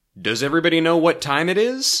Does everybody know what time it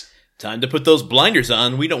is? Time to put those blinders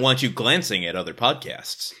on. We don't want you glancing at other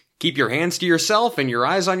podcasts. Keep your hands to yourself and your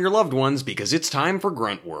eyes on your loved ones because it's time for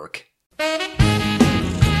grunt work.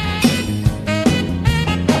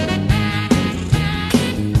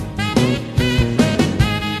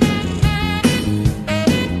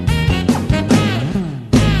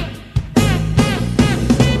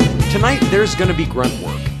 Tonight there's gonna be grunt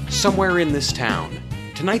work, somewhere in this town.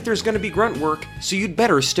 Tonight there's gonna be grunt work, so you'd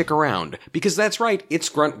better stick around. Because that's right, it's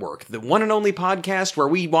Grunt Work, the one and only podcast where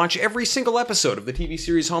we watch every single episode of the TV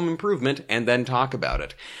series Home Improvement and then talk about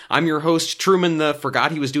it. I'm your host, Truman the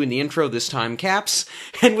forgot he was doing the intro this time, Caps,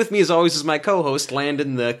 and with me as always is my co-host,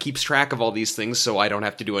 Landon the keeps track of all these things so I don't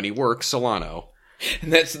have to do any work, Solano.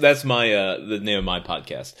 And that's my the name of my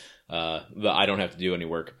podcast. The I Don't Have to Do Any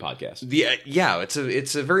Work podcast. Yeah,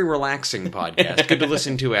 it's a very relaxing podcast. Good to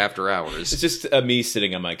listen to after hours. It's just me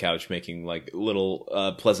sitting on my couch making like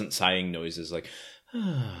little pleasant sighing noises, like.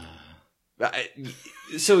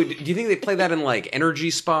 So, do you think they play that in like energy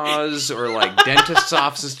spas or like dentists'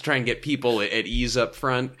 offices to try and get people at ease up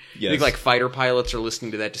front? Yes. You think like fighter pilots are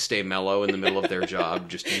listening to that to stay mellow in the middle of their job,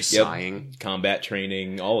 just sighing? Combat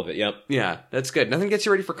training, all of it. Yep. Yeah, that's good. Nothing gets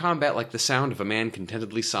you ready for combat like the sound of a man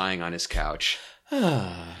contentedly sighing on his couch.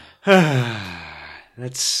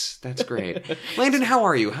 That's great. Landon, how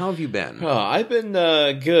are you? How have you been? Oh, I've been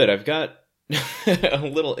good. I've got a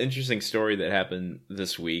little interesting story that happened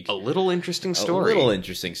this week. A little interesting story.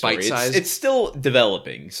 Bite-sized. It's still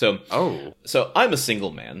developing. So I'm a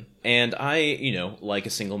single man, and I, like a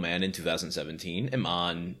single man in 2017, am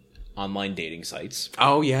on online dating sites.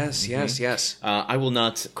 Oh, yes. I will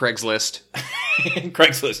not... Craigslist.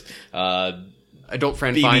 Craigslist. Adult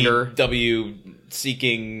Friend Finder. BBW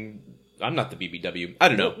seeking... I'm not the BBW. I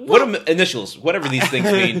don't know. What initials? Whatever these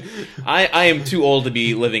things mean. I am too old to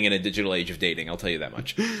be living in a digital age of dating. I'll tell you that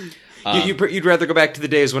much. You'd rather go back to the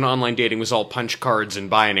days when online dating was all punch cards and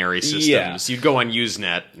binary systems. Yeah. You'd go on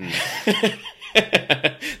Usenet.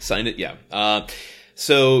 Sign it, yeah.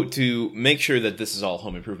 So to make sure that this is all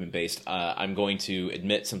home improvement based, I'm going to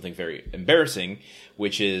admit something very embarrassing,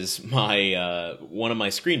 which is my one of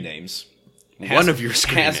my screen names. One of your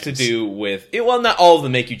screen names. Has to do with... Well, not all of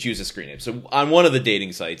them make you choose a screen name. So on one of the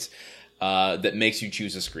dating sites that makes you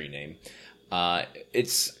choose a screen name,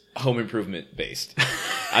 it's home improvement based.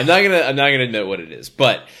 I'm not gonna admit what it is,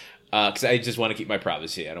 but because I just want to keep my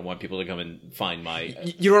privacy. I don't want people to come and find my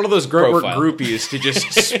You're one of those grunt work profile. groupies to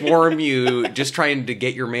just swarm you, just trying to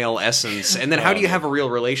get your male essence. And then how do you have a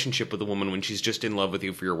real relationship with a woman when she's just in love with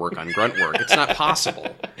you for your work on grunt work? It's not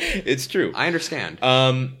possible. It's true. I understand.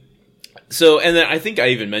 So, and then I think I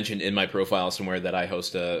even mentioned in my profile somewhere that I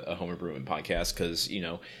host a home improvement podcast because,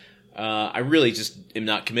 I really just am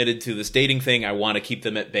not committed to this dating thing. I want to keep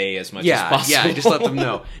them at bay as much as possible. Yeah, just let them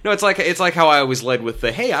know. No, it's like how I always led with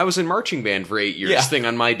the, hey, I was in marching band for 8 years thing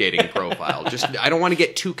on my dating profile. I don't want to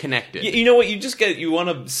get too connected. You know what? You want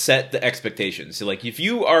to set the expectations. So, like, if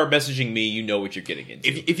you are messaging me, you know what you're getting into.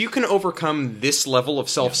 If you can overcome this level of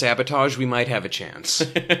self-sabotage, we might have a chance.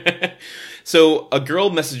 So, a girl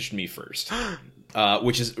messaged me first,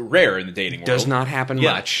 which is rare in the dating world. Does not happen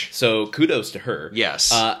much. So, kudos to her. Yes.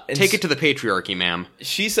 Take it to the patriarchy, ma'am.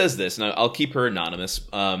 She says this, and I'll keep her anonymous.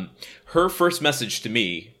 Her first message to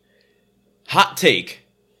me, hot take,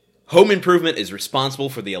 home improvement is responsible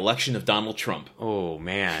for the election of Donald Trump. Oh,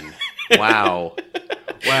 man. Wow.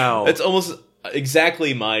 Wow. That's almost...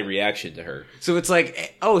 exactly my reaction to her. So it's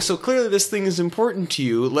like, oh, so clearly this thing is important to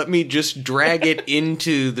you. Let me just drag it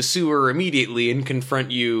into the sewer immediately and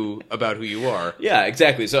confront you about who you are. Yeah,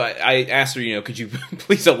 exactly. So I asked her, could you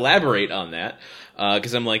please elaborate on that?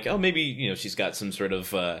 Because I'm like, oh, maybe, she's got some sort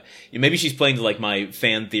of, maybe she's playing to like my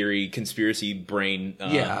fan theory conspiracy brain,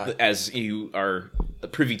 as you are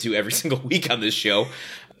privy to every single week on this show.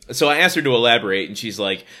 So I asked her to elaborate, and she's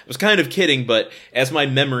like, I was kind of kidding, but as my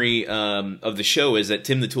memory of the show is that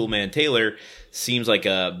Tim the Toolman Taylor seems like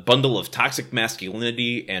a bundle of toxic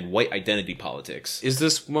masculinity and white identity politics. Is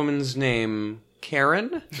this woman's name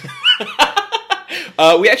Karen?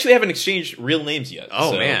 We actually haven't exchanged real names yet.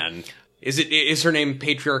 Oh, man. Is her name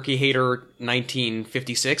Patriarchy Hater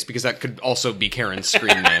 1956? Because that could also be Karen's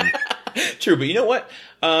screen name. True, but you know what?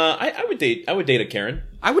 I would date a Karen.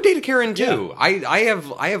 I would date a Karen too. Yeah.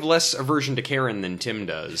 I have less aversion to Karen than Tim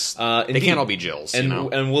does. They can't all be Jills,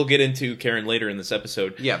 and we'll get into Karen later in this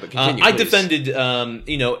episode. Yeah, but continue. I defended,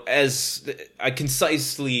 as I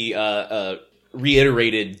concisely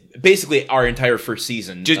reiterated basically our entire first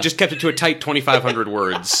season. Just kept it to a tight 2,500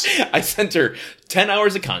 words. I sent her 10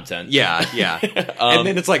 hours of content. Yeah. And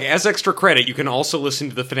then it's like, as extra credit, you can also listen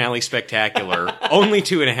to the finale spectacular. Only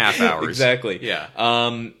 2.5 hours. Exactly. Yeah.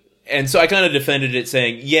 And so I kind of defended it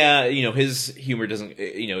saying, yeah, his humor doesn't,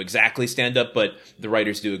 exactly stand up, but the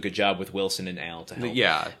writers do a good job with Wilson and Al to help.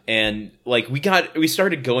 Yeah. And, like, we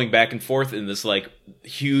started going back and forth in this, like,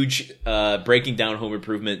 huge, breaking down home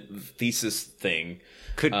improvement thesis thing.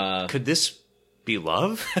 Could this be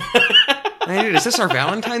love? Is this our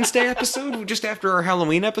Valentine's Day episode? Just after our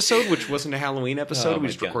Halloween episode, which wasn't a Halloween episode, we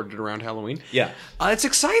just recorded it around Halloween. Yeah, it's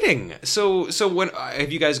exciting. So when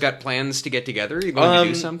have you guys got plans to get together? Are you going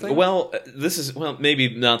to do something? Well, this is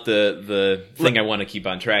maybe not the thing I want to keep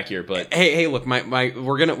on track here, but hey, look,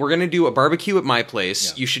 we're gonna do a barbecue at my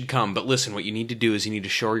place. Yeah. You should come, but listen, what you need to do is you need to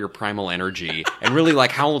show your primal energy and really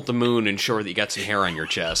like howl at the moon and show that you got some hair on your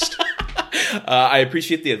chest. I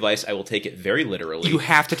appreciate the advice. I will take it very literally. You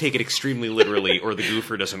have to take it extremely literally, or the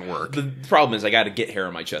goofer doesn't work. The problem is I got to get hair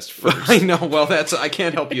on my chest first. I know. Well, I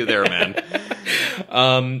can't help you there, man.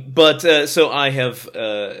 So I have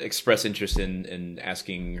expressed interest in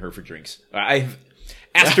asking her for drinks. I've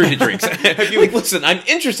asked her to drinks. Listen, I'm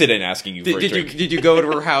interested in asking you for a drink. Did you go to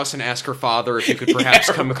her house and ask her father if you could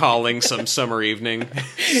perhaps come calling some summer evening,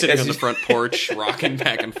 sitting on the front porch, rocking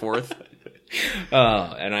back and forth?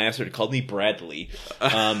 And I asked her to call me Bradley.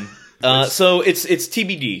 So it's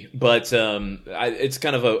TBD, but it's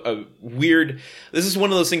kind of a weird. This is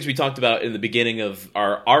one of those things we talked about in the beginning of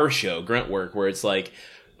our show, Gruntwork, where it's like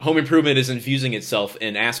home improvement is infusing itself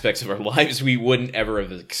in aspects of our lives we wouldn't ever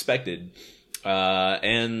have expected.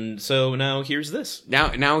 And so now here's this.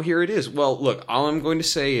 Now here it is. Well, look, all I'm going to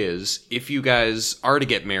say is, if you guys are to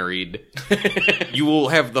get married, you will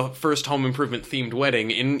have the first home improvement themed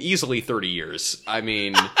wedding in easily 30 years. I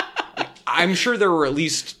mean, I'm sure there were at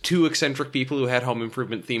least 2 eccentric people who had home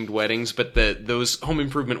improvement themed weddings, but those home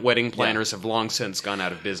improvement wedding planners have long since gone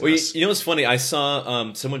out of business. Well, you know what's funny? I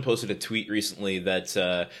saw someone posted a tweet recently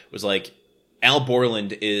that was like, Al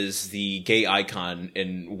Borland is the gay icon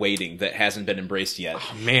in waiting that hasn't been embraced yet.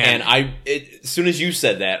 Oh, man. And as soon as you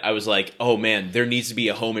said that, I was like, oh, man, there needs to be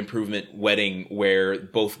a home improvement wedding where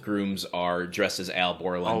both grooms are dressed as Al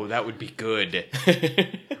Borland. Oh, that would be good.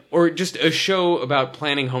 Or just a show about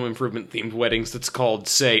planning home improvement themed weddings that's called,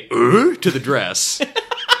 say, to the dress.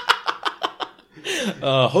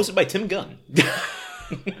 Hosted by Tim Gunn.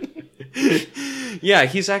 Yeah,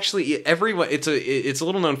 he's actually everyone. It's a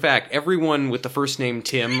little known fact. Everyone with the first name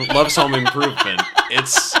Tim loves home improvement.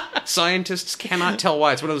 Scientists cannot tell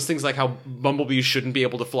why. It's one of those things like how bumblebees shouldn't be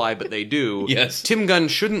able to fly, but they do. Yes. Tim Gunn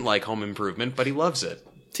shouldn't like home improvement, but he loves it.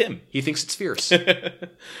 Tim. He thinks it's fierce.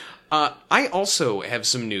 I also have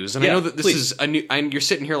some news, and I know that this is a new. And you're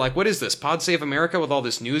sitting here like, what is this? Pod Save America with all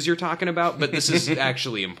this news you're talking about? But this is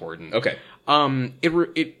actually important. Okay.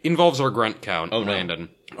 It involves our grunt count, Landon.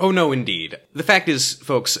 Oh no, indeed. The fact is,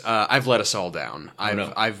 folks, I've let us all down.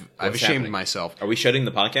 I've ashamed myself. Are we shutting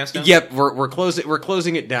the podcast down? Yep, we're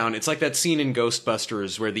closing it down. It's like that scene in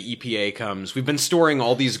Ghostbusters where the EPA comes. We've been storing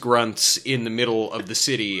all these grunts in the middle of the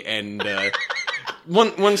city, and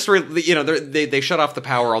one story, they shut off the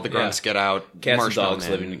power. All the grunts get out. Cats and dogs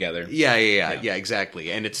living together. Yeah, exactly.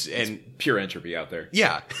 And it's pure entropy out there.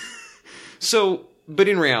 Yeah. So, but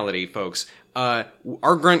in reality, folks,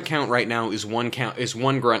 our grunt count right now is one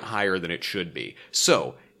grunt higher than it should be.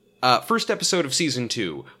 So, first episode of season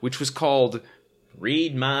 2, which was called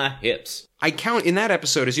Read My Hips. I count in that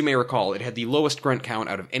episode, as you may recall, it had the lowest grunt count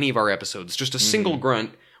out of any of our episodes. Just a single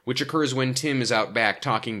grunt, which occurs when Tim is out back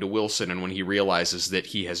talking to Wilson, and when he realizes that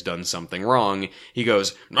he has done something wrong, he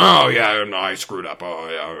goes, "Oh yeah, no, I screwed up.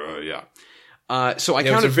 Oh yeah." So I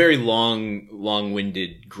counted. It was a very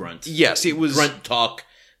long-winded grunt. Yes, it was grunt talk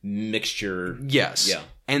mixture. Yes. Yeah.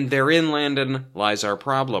 And therein, Landon, lies our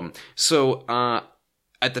problem. So,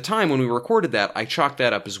 at the time when we recorded that, I chalked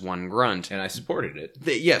that up as one grunt. And I supported it.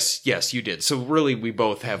 Yes, you did. So really, we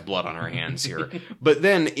both have blood on our hands here. But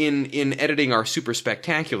then, in editing our Super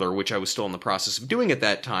Spectacular, which I was still in the process of doing at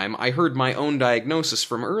that time, I heard my own diagnosis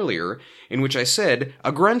from earlier, in which I said,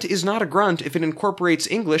 a grunt is not a grunt if it incorporates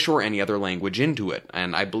English or any other language into it.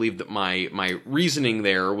 And I believe that my reasoning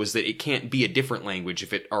there was that it can't be a different language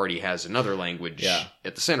if it already has another language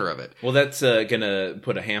at the center of it. Well, that's gonna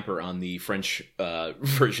put a hamper on the French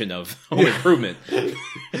version of Home Improvement.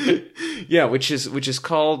 Yeah, which is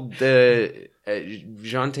called the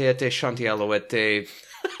Gentillette Chantialouette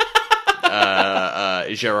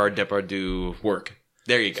Gérard Depardieu work.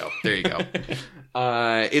 There you go.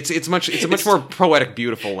 It's a much more poetic,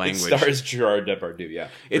 beautiful language. It stars Gerard Depardieu, yeah.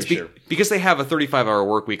 It's because they have a 35-hour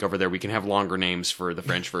work week over there. We can have longer names for the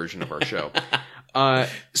French version of our show.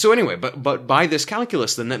 So anyway, but by this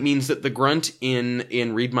calculus, then that means that the grunt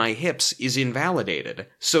in Read My Hips is invalidated.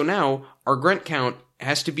 So now our grunt count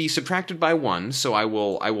has to be subtracted by 1, so I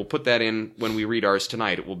will put that in when we read ours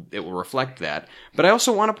tonight. It will reflect that. But I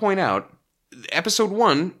also want to point out, episode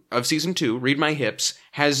 1 of season 2, Read My Hips,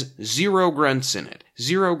 has 0 grunts in it.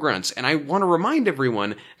 0 grunts. And I want to remind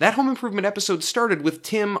everyone, that Home Improvement episode started with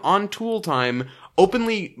Tim on Tool Time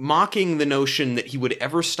openly mocking the notion that he would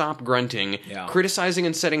ever stop grunting, criticizing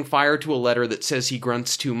and setting fire to a letter that says he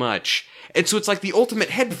grunts too much. And so it's like the ultimate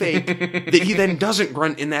head fake that he then doesn't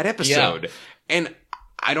grunt in that episode. Yeah. And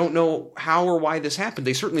I don't know how or why this happened.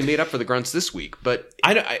 They certainly made up for the grunts this week, but...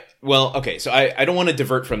 I don't want to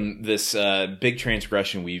divert from this big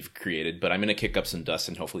transgression we've created, but I'm going to kick up some dust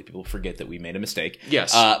and hopefully people forget that we made a mistake.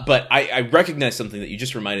 Yes. But I recognize something that you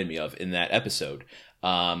just reminded me of in that episode.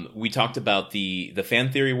 We talked about the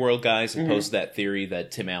fan theory world guys and posed that theory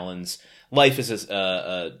that Tim Allen's life is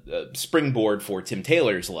a springboard for Tim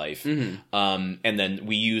Taylor's life. And then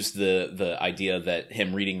we used the idea that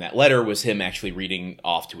him reading that letter was him actually reading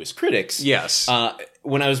off to his critics. Yes.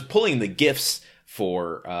 When I was pulling the GIFs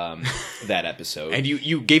for that episode. And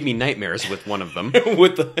you gave me nightmares with one of them.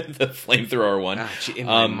 With the flamethrower one. In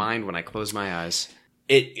my mind when I close my eyes.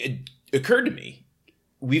 It occurred to me,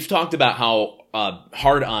 we've talked about how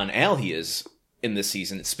hard on Al he is in this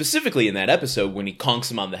season, specifically in that episode when he conks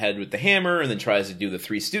him on the head with the hammer and then tries to do the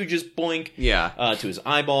Three Stooges boink to his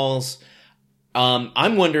eyeballs.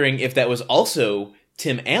 I'm wondering if that was also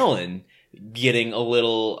Tim Allen getting a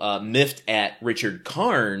little miffed at Richard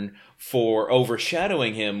Karn for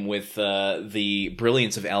overshadowing him with the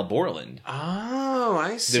brilliance of Al Borland. Oh,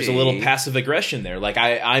 I see. There's a little passive aggression there. Like,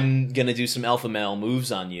 I'm going to do some alpha male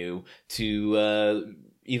moves on you to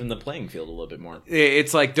even the playing field a little bit more.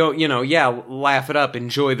 It's like, laugh it up.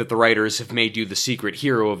 Enjoy that the writers have made you the secret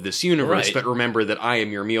hero of this universe, but remember that I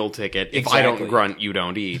am your meal ticket. If I don't grunt, you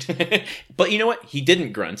don't eat. But you know what? He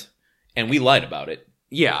didn't grunt, and we lied about it.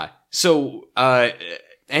 Yeah. So,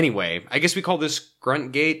 anyway, I guess we call this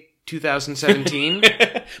Gruntgate 2017.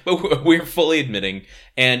 But we're fully admitting,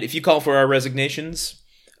 and if you call for our resignations,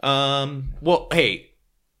 well, hey,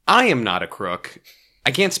 I am not a crook. I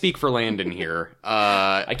can't speak for Landon here.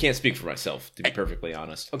 I can't speak for myself, to be perfectly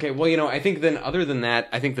honest. Okay, well, I think then, other than that,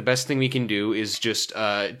 I think the best thing we can do is just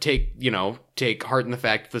take heart in the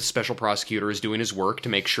fact that the special prosecutor is doing his work to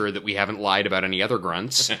make sure that we haven't lied about any other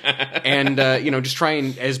grunts. And, just try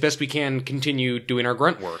and, as best we can, continue doing our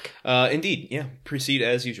grunt work. Indeed, yeah. Proceed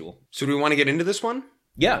as usual. So do we want to get into this one?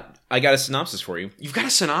 Yeah, I got a synopsis for you. You've got a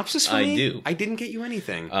synopsis for me? I do. I didn't get you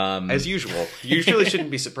anything. As usual. You usually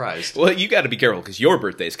shouldn't be surprised. Well, you got to be careful because your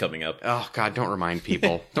birthday's coming up. Oh, God, don't remind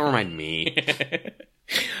people. Don't remind me.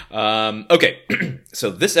 Okay,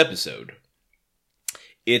 so this episode,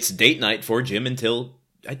 it's date night for Jim until...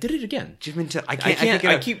 I did it again. Jim until...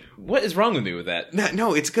 I keep... What is wrong with me with that?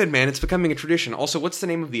 No, it's good, man. It's becoming a tradition. Also, what's the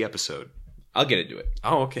name of the episode? I'll get into it.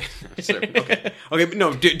 Oh, okay. Okay. But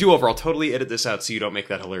no, do over. I'll totally edit this out so you don't make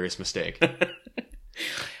that hilarious mistake.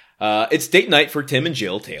 It's date night for Tim and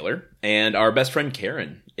Jill Taylor, and our best friend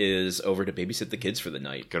Karen is over to babysit the kids for the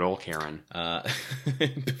night. Good old Karen.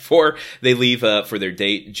 Before they leave for their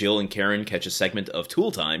date, Jill and Karen catch a segment of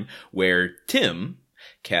Tool Time where Tim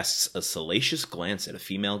casts a salacious glance at a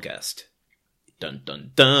female guest. Dun,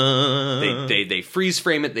 dun, dun. They freeze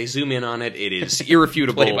frame it. They zoom in on it. It is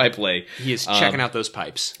irrefutable. Play by play. He is checking out those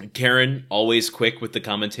pipes. Karen, always quick with the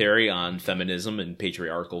commentary on feminism and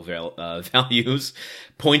patriarchal values,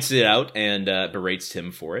 points it out and berates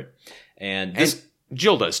Tim for it. And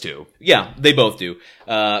Jill does too. Yeah, they both do.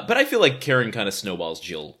 But I feel like Karen kind of snowballs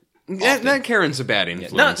Jill. That Karen's a bad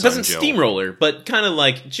influence. Yeah, doesn't steamroller, but kind of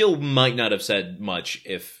like Jill might not have said much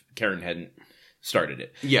if Karen hadn't started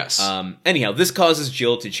it. Yes. Anyhow, this causes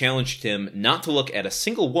Jill to challenge Tim not to look at a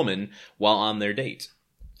single woman while on their date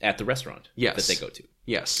at the restaurant that they go to.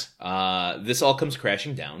 Yes. This all comes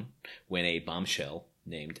crashing down when a bombshell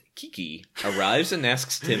named Kiki arrives and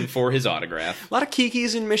asks Tim for his autograph. A lot of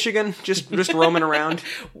Kikis in Michigan, just roaming around.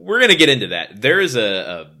 We're going to get into that. There is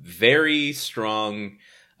a very strong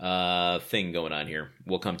thing going on here.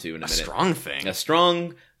 We'll come to in a minute. Strong thing? A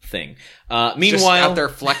strong thing. Meanwhile... Just out there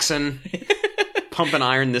flexing... Pump and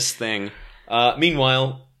iron this thing.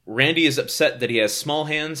 Meanwhile, Randy is upset that he has small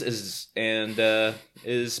hands and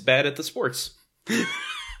is bad at the sports.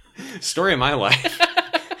 Story of my life.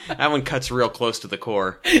 That one cuts real close to the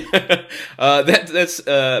core. That's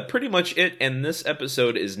pretty much it. And this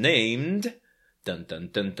episode is named Dun Dun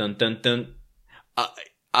Dun Dun Dun Dun.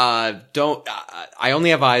 I only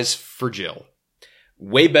have eyes for Jill.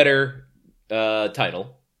 Way better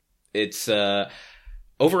title. It's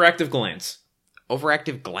Overactive Glance.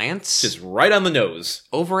 Overactive glance? Just right on the nose.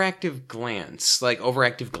 Overactive glance. Like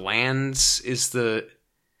overactive glands is the...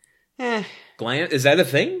 Gland? Is that a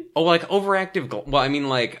thing? Oh, like overactive. Well, I mean,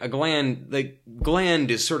 like a gland. Like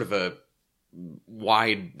gland is sort of a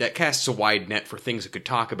wide that casts a wide net for things it could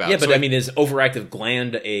talk about. Yeah, but so I mean, is overactive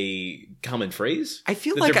gland a common phrase? I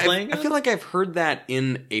feel like I've heard that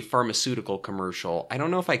in a pharmaceutical commercial. I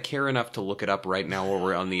don't know if I care enough to look it up right now while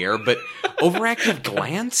we're on the air, but overactive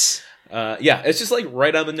glands? Yeah, it's just like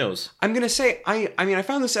right on the nose. I'm gonna say, I mean, I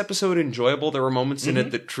found this episode enjoyable. There were moments in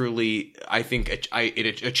it that truly, I think,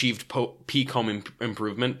 it achieved peak home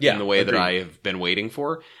improvement in the way that I have been waiting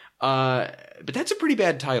for. But that's a pretty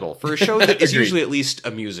bad title for a show that is usually at least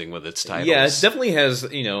amusing with its titles. Yeah, it definitely has,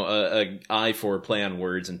 a eye for play on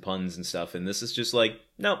words and puns and stuff. And this is just like,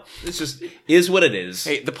 no, it's just is what it is.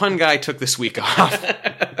 Hey, the pun guy took this week off.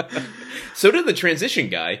 So did the transition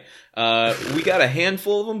guy. We got a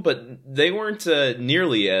handful of them, but they weren't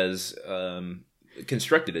nearly as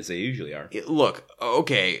constructed as they usually are. Look,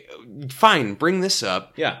 okay, fine, bring this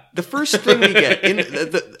up. Yeah. The first thing we get in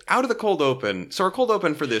out of the cold open. So our cold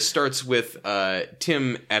open for this starts with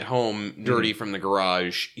Tim at home, dirty from the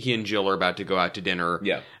garage. He and Jill are about to go out to dinner.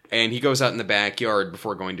 Yeah. And he goes out in the backyard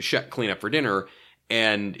before going to clean up for dinner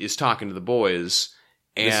and is talking to the boys.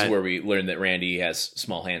 And this is where we learn that Randy has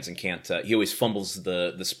small hands and can't. He always fumbles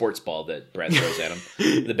the sports ball that Brad throws at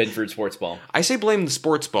him, the Binford sports ball. I say blame the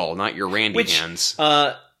sports ball, not your Randy hands.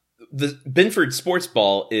 The Binford sports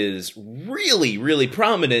ball is really, really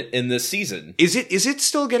prominent in this season. Is it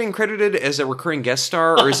still getting credited as a recurring guest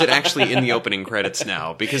star, or is it actually in the opening credits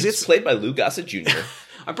now? Because it's played by Lou Gossett Jr.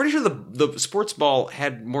 I'm pretty sure the sports ball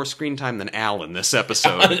had more screen time than Al in this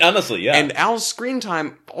episode. Honestly, yeah. And Al's screen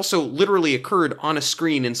time also literally occurred on a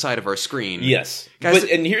screen inside of our screen. Yes. Guys,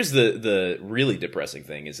 and here's the really depressing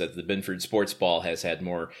thing is that the Binford sports ball has had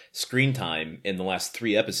more screen time in the last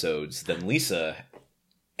 3 episodes than Lisa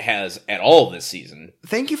has at all this season.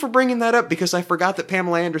 Thank you for bringing that up, because I forgot that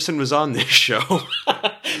Pamela Anderson was on this show.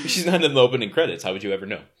 She's not in the opening credits. How would you ever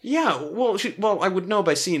know? Yeah, well, I would know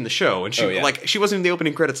by seeing the show, and she wasn't in the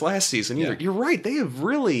opening credits last season either. Yeah. You're right; they have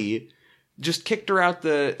really just kicked her out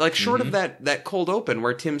short of that cold open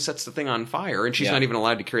where Tim sets the thing on fire, and she's not even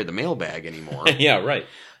allowed to carry the mailbag anymore. Yeah, right.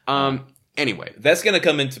 Anyway, that's going to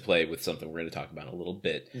come into play with something we're going to talk about in a little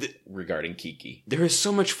bit regarding Kiki. There is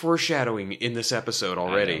so much foreshadowing in this episode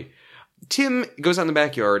already. Tim goes out in the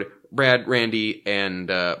backyard. Brad, Randy, and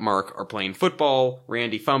Mark are playing football.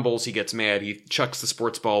 Randy fumbles. He gets mad. He chucks the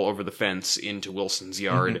sports ball over the fence into Wilson's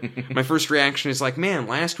yard. My first reaction is like, man,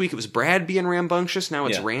 last week it was Brad being rambunctious. Now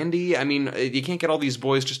it's Randy. I mean, you can't get all these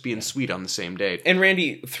boys just being sweet on the same day. And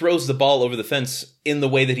Randy throws the ball over the fence in the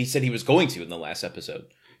way that he said he was going to in the last episode.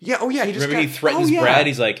 Yeah, oh yeah. He threatens Brad.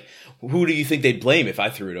 He's like, who do you think they'd blame if I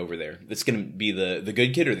threw it over there? That's going to be the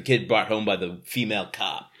good kid or the kid brought home by the female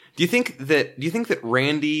cop? Do you think that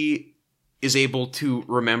Randy is able to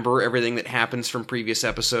remember everything that happens from previous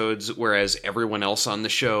episodes, whereas everyone else on the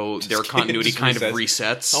show, their continuity kind of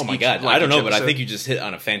resets? Oh my god, I don't know, but I think you just hit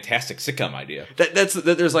on a fantastic sitcom idea.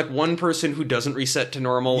 There's like one person who doesn't reset to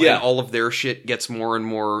normal, and all of their shit gets more and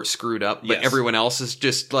more screwed up, but everyone else is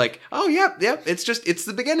just like, oh yep, it's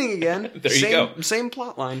the beginning again. There you go. Same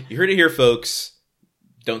plot line. You heard it here, folks.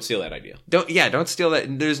 Don't steal that idea. Don't steal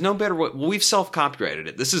that. There's no better way. Well, we've self-copyrighted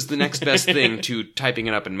it. This is the next best thing to typing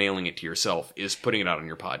it up and mailing it to yourself, is putting it out on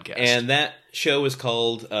your podcast. And that show is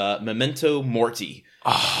called Memento Morty.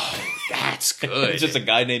 Oh, that's good. It's just a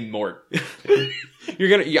guy named Mort.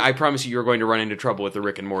 I promise you're going to run into trouble with the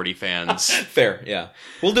Rick and Morty fans. Fair, yeah.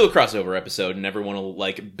 We'll do a crossover episode, and everyone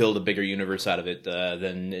will build a bigger universe out of it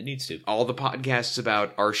than it needs to. All the podcasts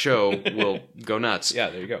about our show will go nuts. Yeah,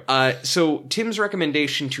 there you go. So Tim's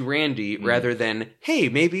recommendation to Randy, rather than, hey,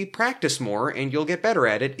 maybe practice more and you'll get better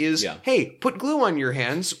at it, is, hey, put glue on your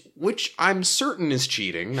hands, which I'm certain is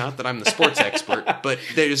cheating. Not that I'm the sports expert, but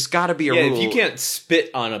there's got to be a rule. If you can't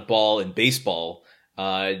spit on a ball in baseball,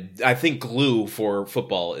 I think glue for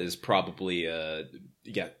football is probably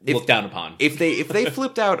looked down upon. If they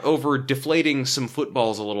flipped out over deflating some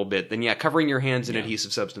footballs a little bit, then covering your hands in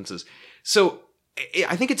adhesive substances. So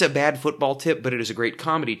I think it's a bad football tip, but it is a great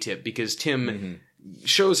comedy tip, because Tim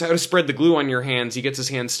shows how to spread the glue on your hands. He gets his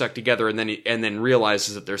hands stuck together and then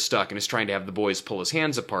realizes that they're stuck and is trying to have the boys pull his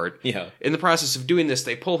hands apart. Yeah. In the process of doing this,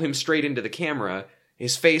 they pull him straight into the camera.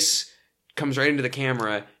 His face comes right into the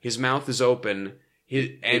camera. His mouth is open.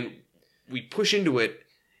 And we push into it,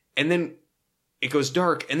 and then it goes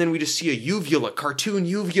dark, and then we just see a uvula, cartoon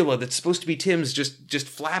uvula that's supposed to be Tim's, just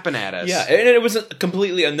flapping at us. Yeah, and it wasn't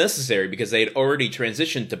completely unnecessary, because they had already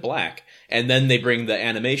transitioned to black, and then they bring the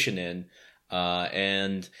animation in,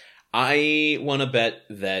 and I want to bet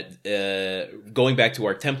that, going back to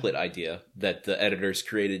our template idea, that the editors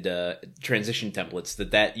created transition templates,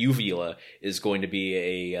 that uvula is going to be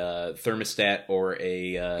a thermostat or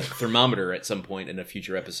a thermometer at some point in a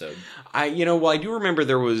future episode. I do remember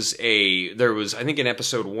there was I think in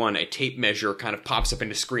episode 1 a tape measure kind of pops up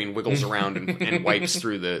into screen, wiggles around, and wipes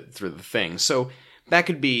through the thing. So that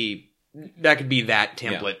could be that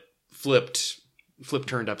template flipped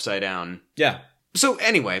turned upside down. Yeah. So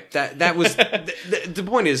anyway, that was the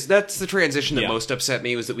point is that's the transition that most upset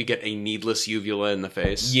me, was that we get a needless uvula in the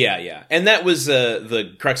face. Yeah, and that was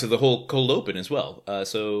the crux of the whole cold open as well.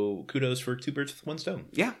 So kudos for 2 birds with 1 stone.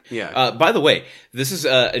 Yeah. By the way, this is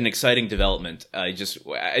an exciting development. I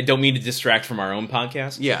don't mean to distract from our own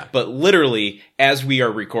podcast. Yeah, but literally as we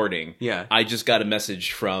are recording, I just got a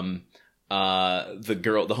message from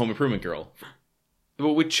the home improvement girl.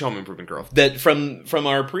 Well, which home improvement girl? That from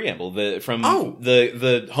our preamble,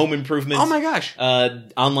 the home improvement. Oh my gosh!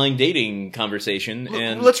 Online dating conversation,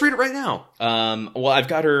 and let's read it right now. Well, I've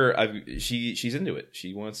got her. She's into it.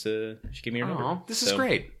 She wants to. She gave me her number. This is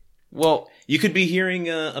great. Well, you could be hearing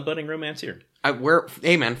a budding romance here.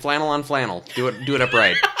 Hey man, flannel on flannel. Do it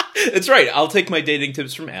upright. That's right. I'll take my dating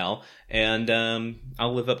tips from Al, and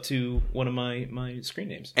I'll live up to one of my screen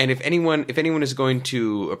names. And if anyone is going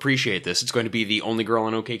to appreciate this, it's going to be the only girl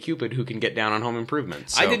on OkCupid who can get down on home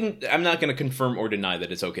improvement. So. I'm not going to confirm or deny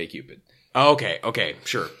that it's OkCupid. Okay,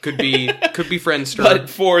 sure. Could be Friendster. But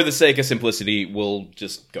for the sake of simplicity, we'll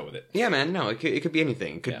just go with it. Yeah, man. No, it could be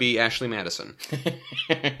anything. It could be Ashley Madison.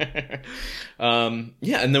 And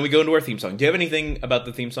then we go into our theme song. Do you have anything about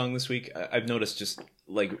the theme song this week? I've noticed just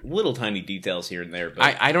like little tiny details here and there.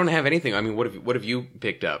 But I don't have anything. I mean, what have you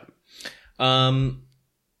picked up? It's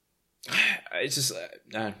just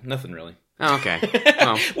nothing really. Oh, okay.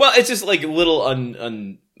 Well, it's just like little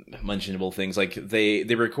unmentionable things. Like they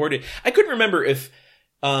recorded. I couldn't remember if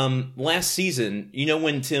last season,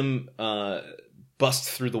 when Tim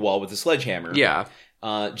busts through the wall with the sledgehammer. Yeah.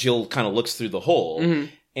 Jill kind of looks through the hole, and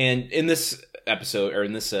in this episode or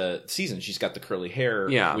in this season, she's got the curly hair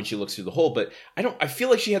when she looks through the hole. But I feel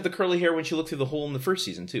like she had the curly hair when she looked through the hole in the first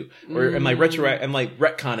season too. Or am I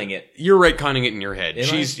retconning it? You're retconning it in your head. Am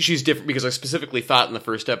she's different because I specifically thought in the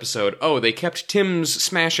first episode, they kept Tim's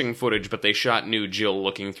smashing footage, but they shot new Jill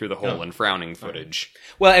looking through the hole and frowning footage.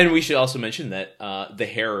 Well, and we should also mention that the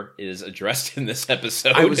hair is addressed in this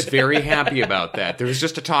episode. I was very happy about that. There was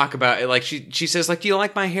just a talk about it. Like she says, like, do you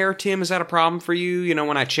like my hair, Tim? Is that a problem for you?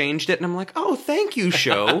 When I changed it, and I'm like, oh, thank you,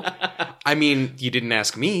 show. I mean, you didn't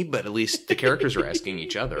ask me, but at least the characters are asking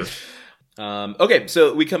each other. Okay,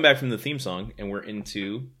 so we come back from the theme song, and we're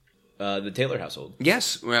into the Taylor household.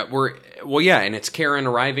 Yes, and it's Karen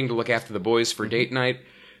arriving to look after the boys for date night.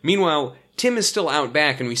 Meanwhile, Tim is still out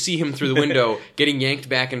back, and we see him through the window getting yanked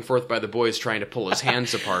back and forth by the boys trying to pull his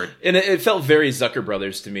hands apart. And it felt very Zucker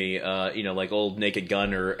Brothers to me, like old Naked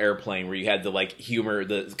Gun or Airplane, where you had the like humor,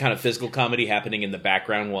 the kind of physical comedy happening in the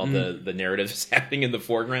background while the narrative is happening in the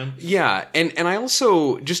foreground. Yeah, and I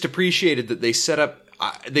also just appreciated that they set up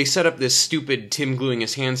this stupid Tim gluing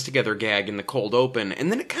his hands together gag in the cold open,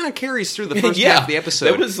 and then it kind of carries through the first half of the episode.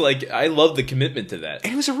 That was like, I love the commitment to that.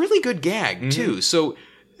 And it was a really good gag, too. So,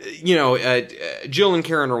 Jill and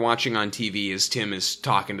Karen are watching on TV as Tim is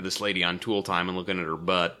talking to this lady on Tool Time and looking at her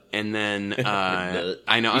butt. And then,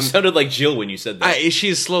 I know. You sounded like Jill when you said that.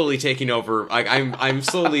 She's slowly taking over. I'm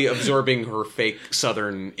slowly absorbing her fake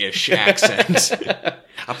Southern-ish accent.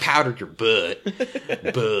 I powdered your butt.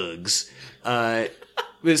 Bugs.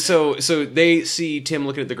 So they see Tim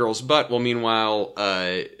looking at the girl's butt. Well, meanwhile,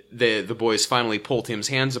 the boys finally pull Tim's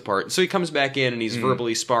hands apart. So he comes back in and he's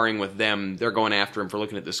verbally sparring with them. They're going after him for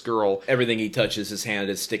looking at this girl. Everything he touches, his hand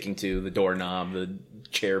is sticking to the doorknob, the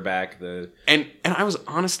chair back, And I was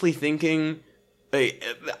honestly thinking,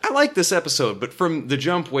 I like this episode, but from the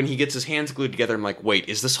jump when he gets his hands glued together, I'm like, wait,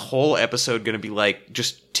 is this whole episode going to be like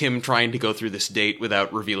just Tim trying to go through this date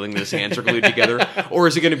without revealing that his hands are glued together? Or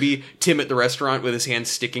is it going to be Tim at the restaurant with his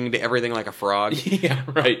hands sticking to everything like a frog? Yeah,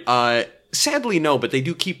 right. Sadly, no, but they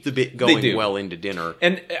do keep the bit going well into dinner.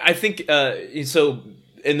 And I think, so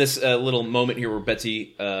in this little moment here where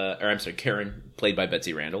Karen, played by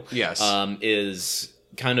Betsy Randall, is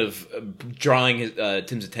kind of drawing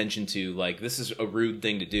Tim's attention to, like, this is a rude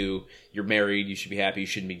thing to do. You're married. You should be happy. You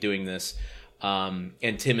shouldn't be doing this.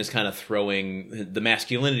 And Tim is kind of throwing the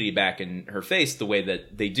masculinity back in her face the way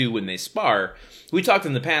that they do when they spar. We talked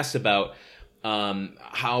in the past about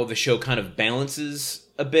how the show kind of balances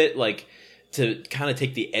a bit, like, to kind of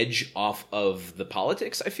take the edge off of the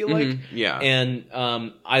politics, I feel like. Yeah. And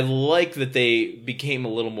I like that they became a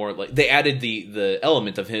little more, like, they added the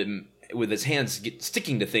element of him his hands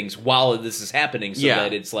sticking to things while this is happening, so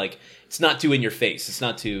that it's like it's not too in your face. It's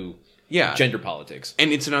not too gender politics.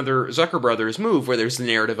 And it's another Zucker Brothers move where there's the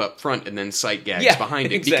narrative up front and then sight gags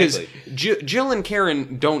behind it. Exactly. Because Jill and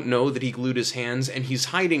Karen don't know that he glued his hands, and he's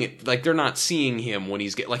hiding it. Like, they're not seeing him when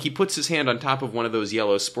he's he puts his hand on top of one of those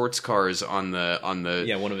yellow sports cars on the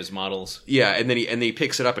one of his models. Yeah, and then he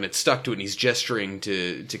picks it up and it's stuck to it, and he's gesturing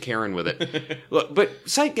to Karen with it. Look, but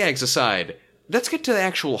sight gags aside, let's get to the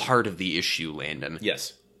actual heart of the issue, Landon.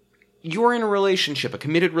 Yes. You're in a relationship, a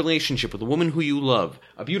committed relationship with a woman who you love.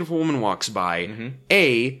 A beautiful woman walks by. Mm-hmm.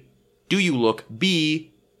 A, do you look?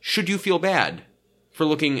 B, should you feel bad for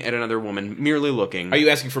looking at another woman, merely looking? Are you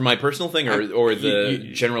asking for my personal thing or the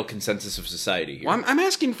general consensus of society here? Well, I'm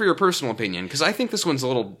asking for your personal opinion, because I think this one's a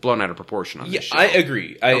little blown out of proportion on this show. I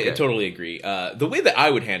agree. I totally agree. The way that I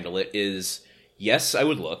would handle it is, yes, I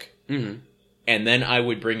would look, and then I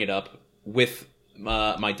would bring it up with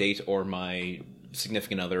my date or my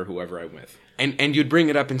significant other, whoever I'm with. And you'd bring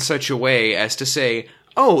it up in such a way as to say,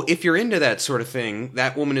 oh, if you're into that sort of thing,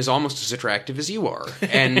 that woman is almost as attractive as you are.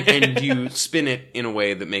 And you spin it in a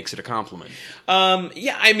way that makes it a compliment.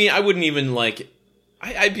 Yeah, I mean, I wouldn't even,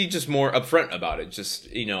 I'd be just more upfront about it. Just,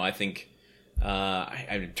 I think...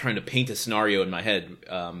 I'm trying to paint a scenario in my head,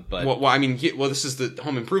 but... Well, this is the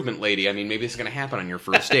home improvement lady. I mean, maybe this is going to happen on your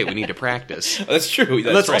first date. We need to practice. That's true.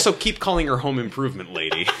 Let's also keep calling her home improvement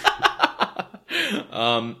lady.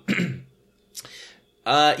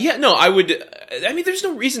 I would... I mean, there's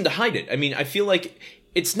no reason to hide it. I mean, I feel like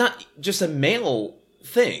it's not just a male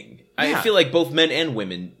thing. Yeah. I feel like both men and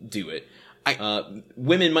women do it.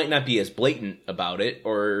 Women might not be as blatant about it,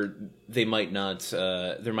 or they might not.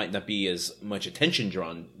 There might not be as much attention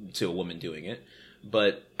drawn to a woman doing it.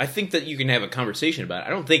 But I think that you can have a conversation about it. I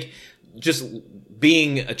don't think just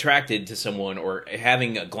being attracted to someone or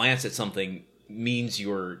having a glance at something means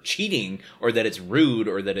you're cheating, or that it's rude,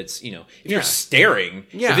 or that it's, if you're staring,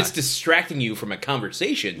 if it's distracting you from a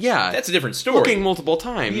conversation, that's a different story. Looking multiple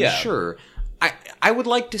times, sure. I would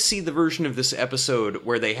like to see the version of this episode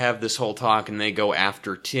where they have this whole talk and they go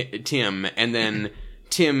after Tim, and then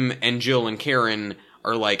Tim and Jill and Karen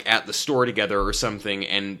are at the store together or something,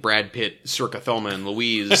 and Brad Pitt, circa Thelma and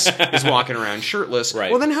Louise, is walking around shirtless. Right.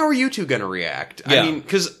 Well, then how are you two going to react? Yeah. I mean,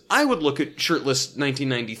 because I would look at shirtless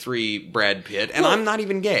 1993 Brad Pitt, and I'm not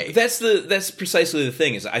even gay. That's precisely the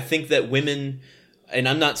thing, is I think that women... And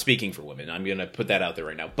I'm not speaking for women. I'm going to put that out there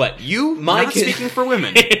right now. But speaking for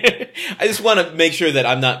women. I just want to make sure that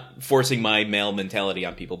I'm not forcing my male mentality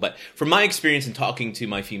on people. But from my experience in talking to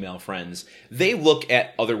my female friends, they look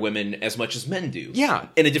at other women as much as men do. Yeah.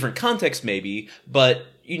 In a different context, maybe. But,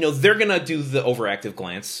 they're going to do the overactive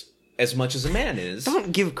glance as much as a man is.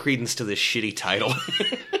 Don't give credence to this shitty title.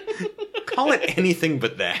 Call it anything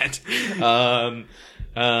but that.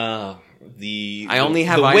 I only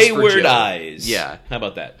have eyes wayward for Jill. Eyes. Yeah. How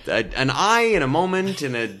about that? An eye in a moment,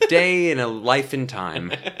 in a day, in a life in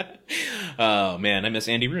time. Oh, man, I miss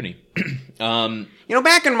Andy Rooney.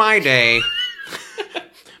 Back in my day,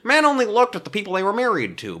 men only looked at the people they were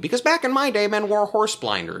married to, because back in my day, men wore horse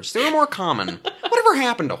blinders. They were more common. Whatever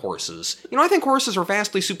happened to horses? I think horses are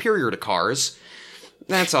vastly superior to cars.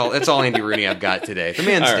 That's all Andy Rooney I've got today. The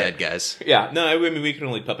man's dead, guys. Yeah, no, I mean, we can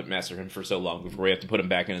only puppet master him for so long before we have to put him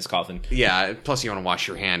back in his coffin. Yeah, plus you want to wash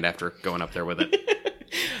your hand after going up there with it.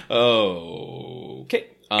 Okay.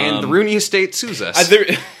 And the Rooney estate sues us.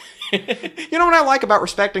 You know what I like about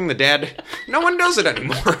respecting the dead? No one does it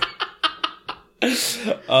anymore.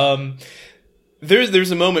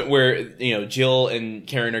 There's a moment where, Jill and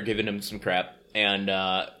Karen are giving him some crap, and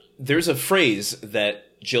there's a phrase that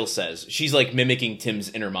Jill says. She's mimicking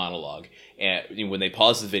Tim's inner monologue when they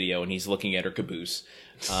pause the video and he's looking at her caboose.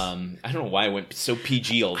 I don't know why I went so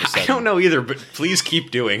PG all of a sudden. I don't know either, but please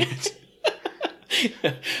keep doing it.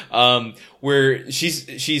 Where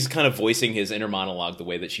she's kind of voicing his inner monologue the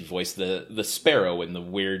way that she voiced the sparrow in the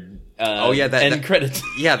weird end credits.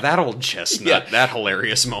 Yeah, that old chestnut. That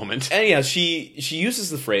hilarious moment. And yeah, she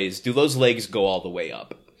uses the phrase, "Do those legs go all the way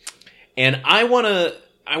up?" And I wanna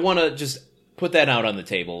just put that out on the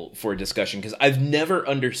table for a discussion, because I've never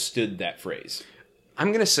understood that phrase. I'm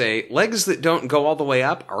going to say legs that don't go all the way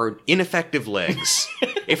up are ineffective legs.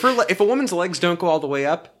 If a woman's legs don't go all the way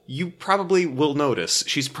up, you probably will notice.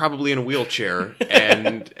 She's probably in a wheelchair,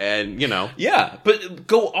 and Yeah, but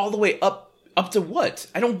go all the way up to what?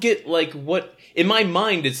 I don't get, what... In my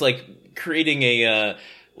mind, it's creating a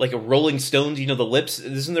Rolling Stones, the lips.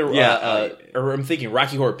 Isn't there? Or I'm thinking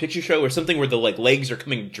Rocky Horror Picture Show or something where the legs are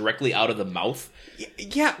coming directly out of the mouth.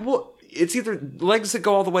 Yeah, well, it's either legs that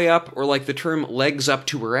go all the way up or the term "legs up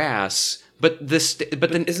to her ass." But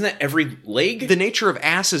then isn't that every leg? The nature of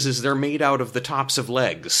asses is they're made out of the tops of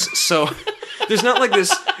legs. So there's not like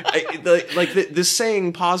this, this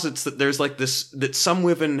saying posits that there's like this, that some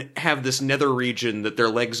women have this nether region that their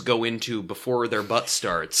legs go into before their butt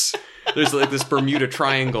starts. There's like this Bermuda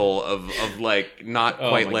Triangle of like not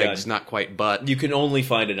quite legs, not quite butt. You can only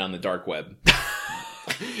find it on the dark web.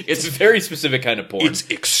 It's a very specific kind of porn. It's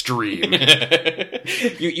extreme.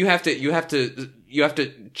 you have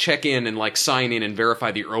to check in and like sign in and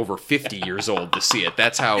verify that you're over 50 years old to see it.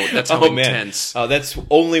 That's how intense. Oh, that's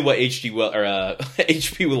only what H.P.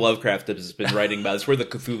 Lovecraft has been writing about. It's where the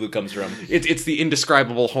Cthulhu comes from. It's the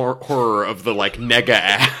indescribable horror of the like nega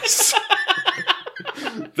ass.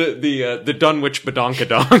 the Dunwich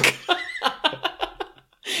Badonkadonk.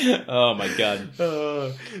 Oh my god.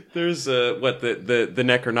 There's the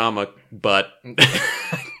Necronomic butt.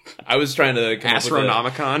 I was trying to come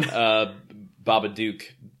Astronomicon. Up with Babadook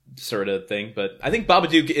sort of thing, but I think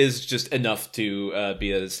Babadook is just enough to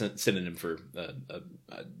be a synonym for a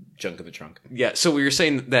junk in the trunk. Yeah, so we were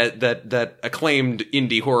saying that acclaimed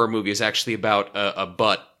indie horror movie is actually about a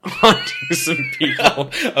butt haunting some people.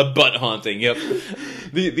 A butt haunting, yep.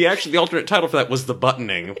 The alternate title for that was The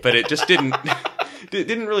Buttoning, but it just didn't... It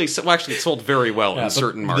didn't really... Well, actually, it sold very well in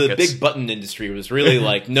certain markets. The big button industry was really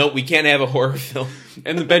like, nope, we can't have a horror film.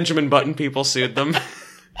 And the Benjamin Button people sued them.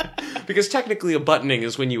 Because technically a buttoning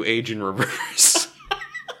is when you age in reverse.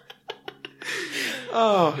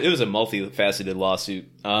 Oh, it was a multifaceted lawsuit.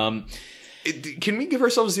 Can we give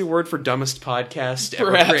ourselves the award for dumbest podcast ever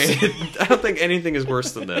Perhaps. created? I don't think anything is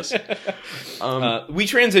worse than this. We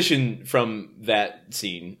transition from that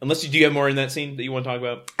scene. Unless do you have more in that scene that you want to talk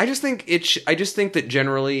about? I just think that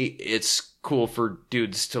generally it's cool for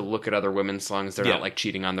dudes to look at other women as long as they're not like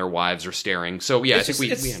cheating on their wives or staring. So yeah, I think we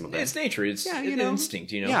handled that. It's nature. It's an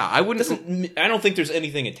instinct. You know. Yeah, I don't think there's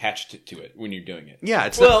anything attached to it when you're doing it. Yeah,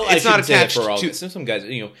 it's not attached for all. to. Some guys,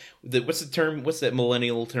 what's the term? What's that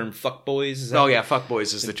millennial term? Fuckboys?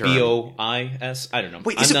 Fuckboys is the term. BOIS? I don't know.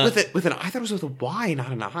 Wait, is it with an I thought it was with a Y,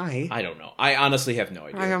 not an I. I don't know. I honestly have no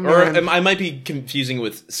idea. I might be confusing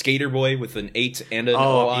with Skater Boy with an 8 and an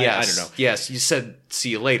OI. Yes. I don't know. Yes, you said see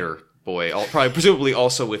you later, boy. Presumably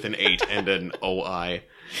also with an 8 and an OI.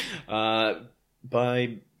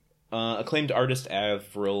 By acclaimed artist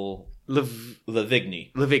Avril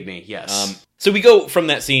Lavigne. Lavigne, yes. So we go from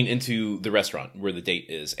that scene into the restaurant where the date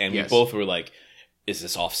is, and we both were like, is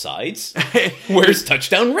this offsides? Where's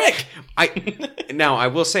Touchdown Rick? Now, I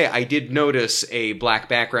will say, I did notice a black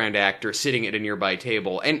background actor sitting at a nearby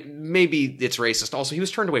table, and maybe it's racist. Also, he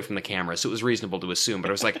was turned away from the camera, so it was reasonable to assume, but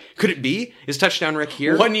I was like, could it be? Is Touchdown Rick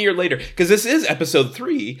here? 1 year later, because this is episode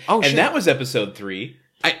 3, and that was episode 3.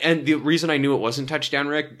 And the reason I knew it wasn't Touchdown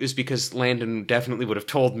Rick is because Landon definitely would have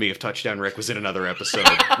told me if Touchdown Rick was in another episode.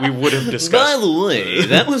 We would have discussed. By the way,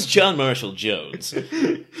 that was John Marshall Jones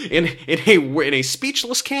in a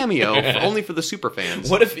speechless cameo only for the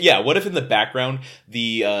superfans. What if in the background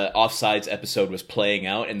the Offsides episode was playing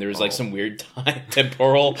out and there was like some weird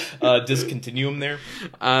temporal discontinuum there?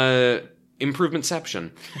 Improvementception.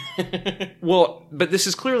 Well, but this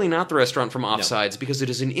is clearly not the restaurant from Offsides because it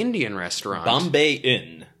is an Indian restaurant. Bombay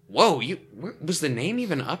Inn. Whoa, was the name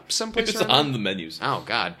even up someplace? It's on the menus. Oh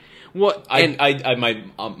God. Well,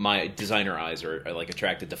 my designer eyes are like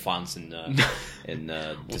attracted to fonts and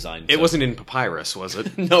design. It wasn't in papyrus, was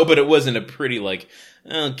it? No, but it was in a pretty like.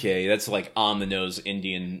 Okay, that's like on-the-nose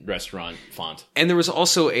Indian restaurant font. And there was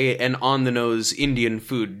also an on-the-nose Indian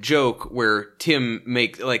food joke where Tim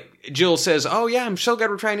Jill says, "Oh yeah, I'm so glad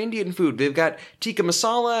we're trying Indian food. They've got tikka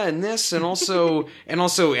masala and this, and also,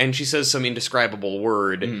 and she says some indescribable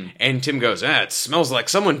word, and Tim goes, it smells like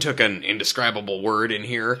someone took an indescribable word in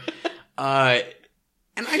here."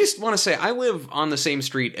 And I just want to say, I live on the same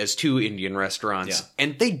street as 2 Indian restaurants,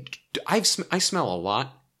 and I smell a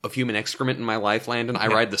lot of human excrement in my life, Landon. I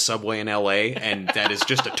ride the subway in LA, and that is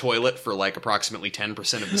just a toilet for like approximately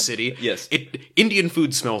 10% of the city. Yes. Indian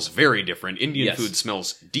food smells very different. Indian food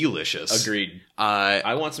smells delicious. Agreed.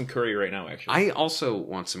 I want some curry right now, actually. I also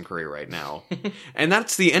want some curry right now. And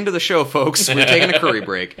that's the end of the show, folks. We're taking a curry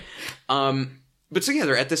break. But so yeah,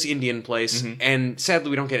 they're at this Indian place, and sadly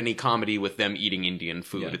we don't get any comedy with them eating Indian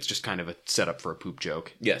food. Yeah. It's just kind of a setup for a poop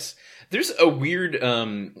joke. Yes. There's a weird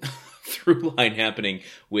through line happening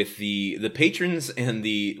with the patrons and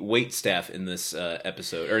the wait staff in this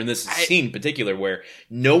episode, or in this scene in particular, where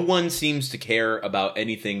no one seems to care about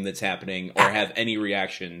anything that's happening or have any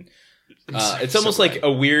reaction. It's almost like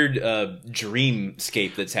a weird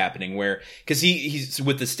dreamscape that's happening where, because he's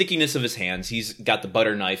with the stickiness of his hands, he's got the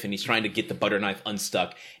butter knife and he's trying to get the butter knife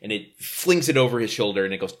unstuck, and it flings it over his shoulder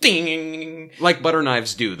and it goes ding, like butter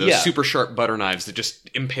knives do. Those super sharp butter knives that just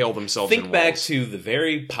impale themselves. Think back to the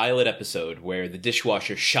very pilot episode where the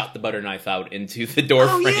dishwasher shot the butter knife out into the door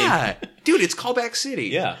frame. Yeah, dude, it's Callback City.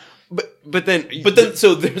 Yeah. But then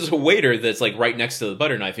so there's a waiter that's like right next to the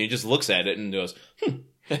butter knife, and he just looks at it and goes,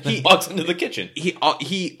 he walks into the kitchen.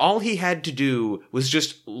 All he had to do was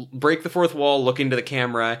just break the fourth wall, look into the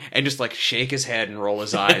camera, and just like shake his head and roll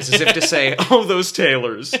his eyes as if to say, "Oh, those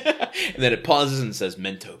tailors." And then it pauses and says,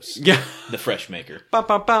 "Mentos." Yeah, the fresh maker. Bum,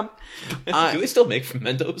 bum, bum. Do they still make from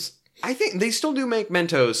Mentos? I think they still do make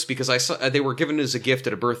Mentos because I saw they were given as a gift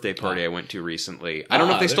at a birthday party I went to recently. I don't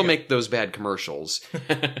know if they still make those bad commercials.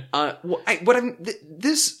 I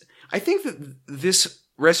think that this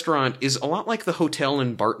restaurant is a lot like the hotel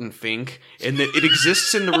in Barton Fink in that it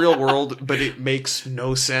exists in the real world, but it makes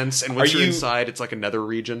no sense. And once you're inside, it's like another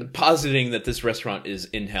region. Positing that this restaurant is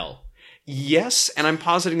in hell. Yes, and I'm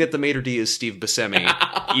positing that the maitre d' is Steve Buscemi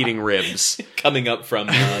eating ribs. Coming up from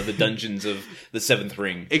the dungeons of the Seventh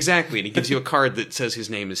Ring. Exactly, and he gives you a card that says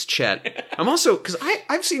his name is Chet. I'm also, because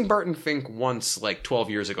I've seen Barton Fink once, like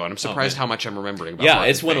 12 years ago, and I'm surprised how much I'm remembering about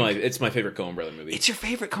Barton Fink. It's my favorite Coen Brother movie. It's your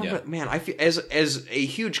favorite Coen Brother? Man, I feel, as a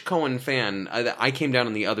huge Coen fan, I came down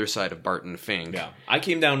on the other side of Barton Fink. Yeah, I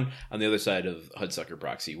came down on the other side of Hudsucker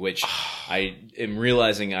Proxy, which I am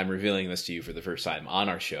realizing I'm revealing this to you for the first time on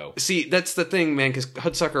our show. See, that's the thing, man, because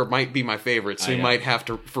Hudsucker might be my favorite, so we might have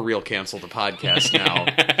to, for real, cancel the podcast now.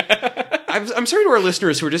 I'm sorry to our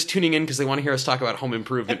listeners who are just tuning in because they want to hear us talk about Home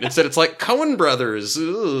Improvement. Instead, it's like Coen Brothers,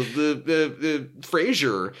 the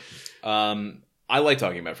Frasier. I like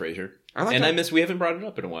talking about Frasier. We haven't brought it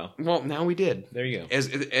up in a while. Well, now we did. There you go.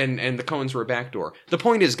 And the Coens were a backdoor. The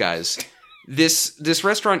point is, guys, this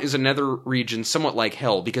restaurant is another region somewhat like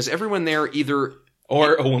hell because everyone there either...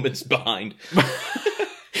 Or a woman's behind.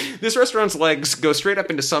 This restaurant's legs go straight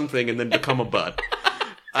up into something and then become a butt.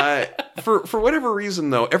 For whatever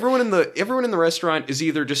reason, though, everyone in the restaurant is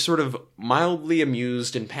either just sort of mildly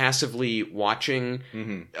amused and passively watching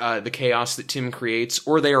the chaos that Tim creates,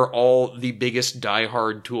 or they are all the biggest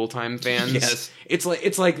diehard Tool Time fans. Yes,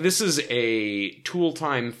 it's like this is a Tool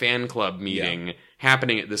Time fan club meeting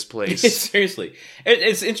happening at this place. Seriously,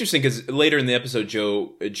 it's interesting because later in the episode,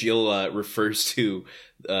 Jill refers to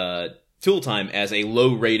Tool Time as a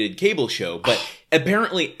low-rated cable show, but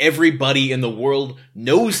apparently everybody in the world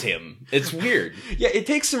knows him. It's weird. Yeah, it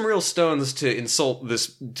takes some real stones to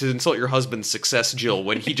insult your husband's success, Jill,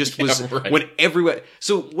 when he just was when everyone.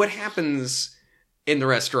 So what happens in the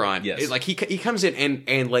restaurant? Yes, is like he comes in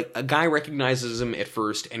and like a guy recognizes him at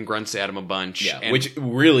first and grunts at him a bunch. Yeah, which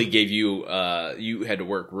really gave you you had to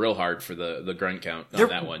work real hard for the grunt count on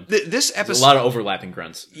that one. This episode, there's a lot of overlapping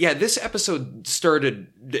grunts. Yeah, this episode started.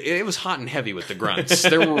 It was hot and heavy with the grunts.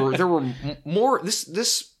 There were more. This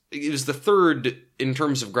is the third in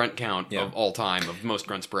terms of grunt count of all time of most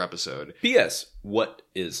grunts per episode. P.S. What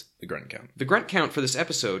is the grunt count? The grunt count for this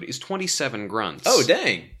episode is 27 grunts. Oh,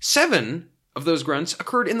 dang! 7 of those grunts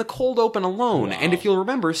occurred in the cold open alone. Wow. And if you'll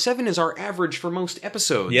remember, 7 is our average for most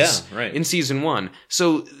episodes in season 1.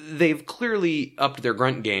 So they've clearly upped their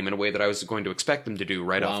grunt game in a way that I was going to expect them to do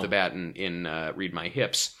right off the bat in Read My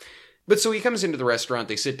Hips. But so he comes into the restaurant,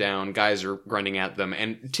 they sit down, guys are grunting at them,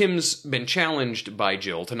 and Tim's been challenged by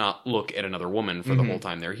Jill to not look at another woman for the whole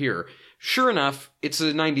time they're here. Sure enough, it's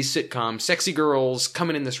a 90s sitcom, sexy girls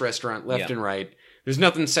coming in this restaurant left and right. There's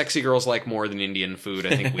nothing sexy girls like more than Indian food.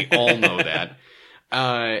 I think we all know that.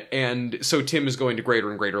 And so Tim is going to greater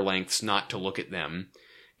and greater lengths not to look at them.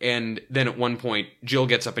 And then at one point, Jill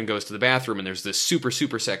gets up and goes to the bathroom, and there's this super,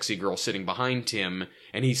 super sexy girl sitting behind Tim,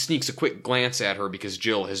 and he sneaks a quick glance at her because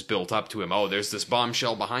Jill has built up to him. Oh, there's this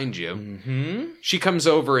bombshell behind you. Mm-hmm. She comes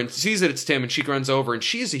over and sees that it's Tim, and she runs over, and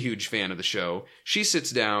she's a huge fan of the show. She sits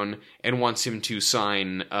down and wants him to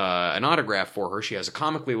sign an autograph for her. She has a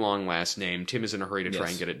comically long last name. Tim is in a hurry to try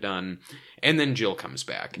and get it done. And then Jill comes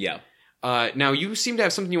back. Yeah. Now, you seem to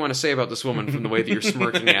have something you want to say about this woman from the way that you're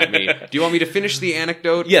smirking at me. Do you want me to finish the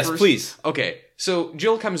anecdote? Yes, first? Please. Okay, so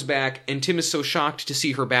Jill comes back, and Tim is so shocked to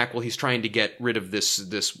see her back while he's trying to get rid of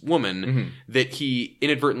this woman that he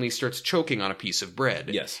inadvertently starts choking on a piece of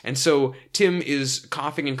bread. Yes. And so Tim is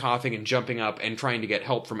coughing and jumping up and trying to get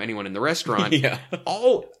help from anyone in the restaurant.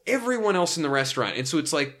 Everyone else in the restaurant. And so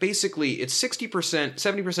it's like, basically, it's 60%,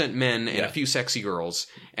 70% men and a few sexy girls.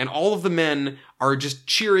 And all of the men are just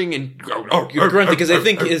cheering and grunting because I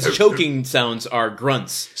think his choking sounds are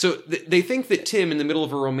grunts. So they think that Tim, in the middle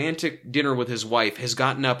of a romantic dinner with his wife, has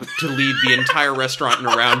gotten up to lead the entire restaurant in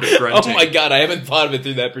a round of grunting. Oh my god, I haven't thought of it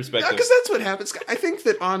through that perspective. Because that's what happens. I think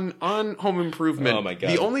that on Home Improvement, oh my god,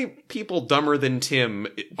 the only people dumber than Tim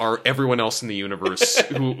are everyone else in the universe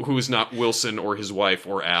who's not Wilson or his wife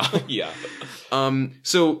or Al. Yeah.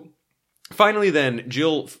 So finally then,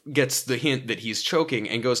 Jill gets the hint that he's choking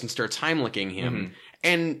and goes and starts Heimliching him.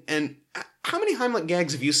 And how many Heimlich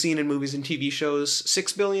gags have you seen in movies and TV shows?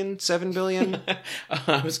 6 billion? 7 billion?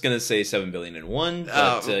 I was going to say 7,000,000,001,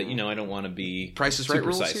 but, I don't want to be Price is Right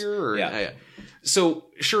rules here? Or, yeah. So,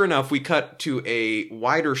 sure enough, we cut to a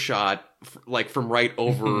wider shot, like from right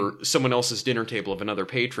over someone else's dinner table of another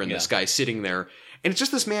patron, this guy sitting there. And it's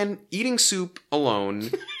just this man eating soup alone.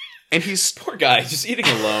 And he's... Poor guy, just eating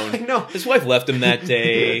alone. I know. His wife left him that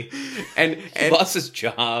day. and he lost his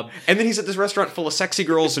job. And then he's at this restaurant full of sexy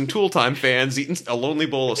girls and Tool Time fans eating a lonely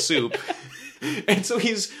bowl of soup. And so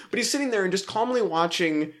he's sitting there and just calmly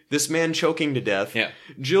watching this man choking to death. Yeah.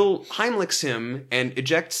 Jill Heimlichs him and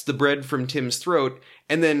ejects the bread from Tim's throat.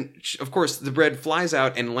 And then, of course, the bread flies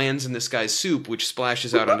out and lands in this guy's soup, which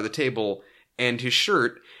splashes out onto the table and his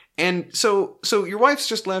shirt. And so your wife's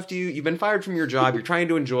just left you, you've been fired from your job, you're trying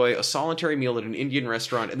to enjoy a solitary meal at an Indian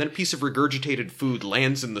restaurant, and then a piece of regurgitated food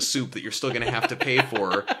lands in the soup that you're still going to have to pay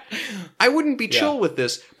for. I wouldn't be chill with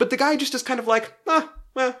this, but the guy just is kind of like,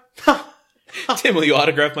 Tim, will you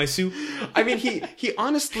autograph my soup? I mean, he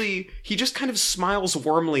honestly, he just kind of smiles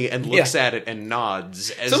warmly and looks at it and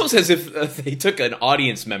nods. It's almost as if they took an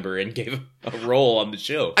audience member and gave him a role on the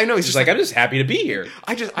show. I know, he's just like, I'm just happy to be here.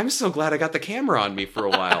 I'm so glad I got the camera on me for a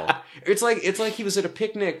while. It's like he was at a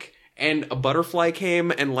picnic and a butterfly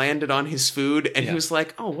came and landed on his food, and he was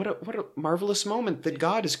like, "Oh, what a marvelous moment that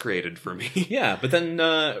God has created for me." Yeah, but then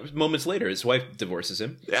moments later, his wife divorces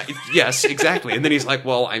him. Yes, exactly. And then he's like,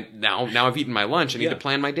 "Well, now I've eaten my lunch. I need to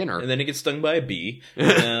plan my dinner." And then he gets stung by a bee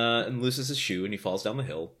and loses his shoe, and he falls down the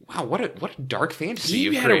hill. Wow, what a dark fantasy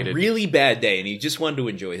you've created. He had a really bad day, and he just wanted to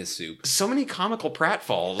enjoy his soup. So many comical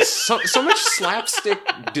pratfalls, so much slapstick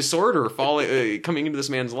disorder coming into this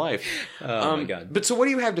man's life. Oh my god! But so, what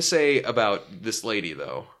do you have to say about this lady,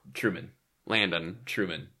 though? Landon.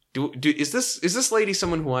 Truman. Is this lady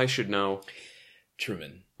someone who I should know?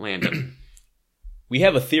 Truman. Landon. We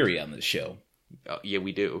have a theory on this show. Yeah,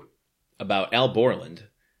 we do. About Al Borland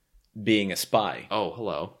being a spy. Oh,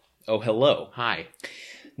 hello. Oh, hello. Hi.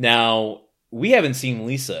 Now, we haven't seen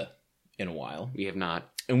Lisa in a while. We have not.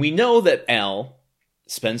 And we know that Al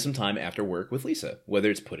spends some time after work with Lisa, whether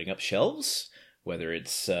it's putting up shelves, whether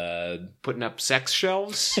it's putting up sex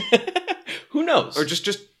shelves. Who knows? Or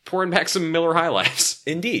just pouring back some Miller High Lifes.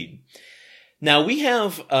 Indeed. Now, we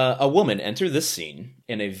have a woman enter this scene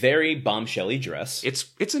in a very bombshelly dress.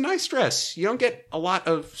 It's a nice dress. You don't get a lot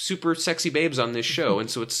of super sexy babes on this show, and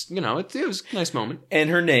so it's, it was a nice moment. And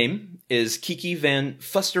her name is Kiki Van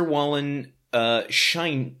Fusterwallen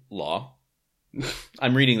Scheinlaw.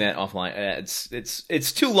 I'm reading that offline.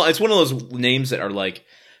 It's too long. It's one of those names that are like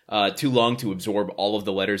too long to absorb all of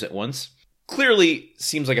the letters at once. Clearly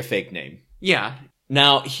seems like a fake name. Yeah.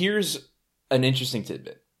 Now, here's an interesting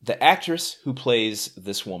tidbit. The actress who plays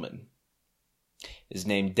this woman is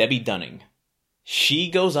named Debbie Dunning. She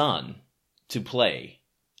goes on to play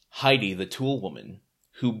Heidi, the Tool Woman,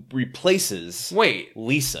 who replaces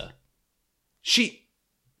Lisa.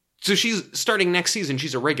 So she's starting next season.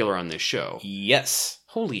 She's a regular on this show. Yes.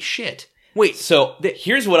 Holy shit. Wait, so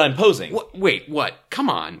here's what I'm posing. Wait, what? Come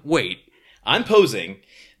on, wait. I'm posing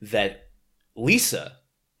that Lisa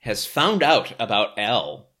has found out about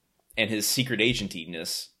Al and his secret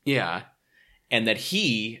agentiness. Yeah. And that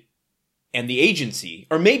he and the agency,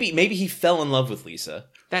 or maybe he fell in love with Lisa.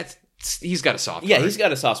 He's got a soft spot. Yeah, he's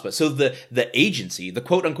got a soft spot. So the agency, the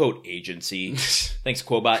quote unquote agency, thanks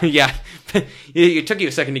Quobot. Yeah, it took you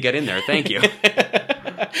a second to get in there. Thank you.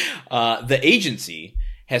 The agency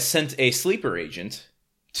has sent a sleeper agent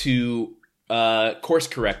to course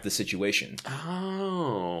correct the situation.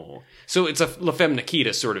 Oh, so it's a La Femme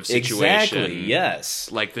Nikita sort of situation. Exactly.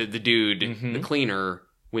 Yes, like the dude, the cleaner,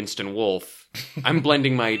 Winston Wolfe. I'm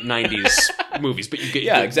blending my 90s movies, but you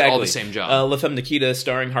get exactly all the same job. La Femme Nikita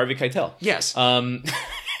starring Harvey Keitel. Yes.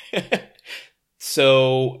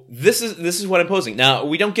 So this is what I'm posing. Now,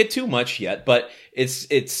 we don't get too much yet, but it's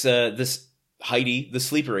this Heidi, the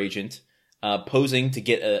sleeper agent, posing to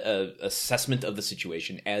get a assessment of the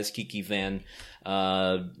situation as Kiki Van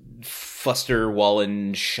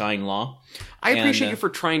Fusterwallen Scheinlaw. I appreciate you for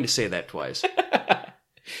trying to say that twice.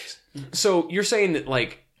 So you're saying that,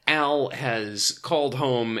 like, Al has called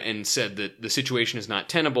home and said that the situation is not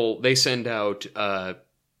tenable. They send out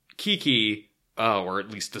Kiki, or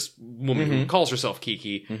at least this woman who calls herself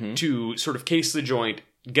Kiki, to sort of case the joint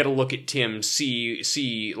get a look at Tim,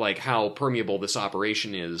 see like how permeable this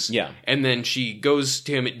operation is. Yeah. And then she goes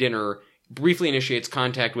to him at dinner, briefly initiates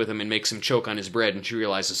contact with him, and makes him choke on his bread, and she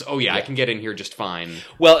realizes, oh yeah, I can get in here just fine.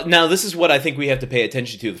 Well, now this is what I think we have to pay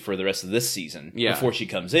attention to for the rest of this season, before she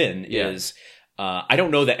comes in, is I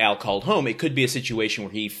don't know that Al called home. It could be a situation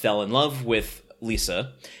where he fell in love with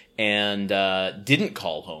Lisa and didn't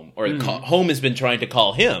call home, or home has been trying to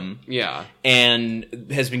call him, and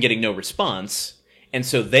has been getting no response, and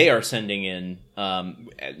so they are sending in,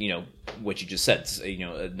 what you just said,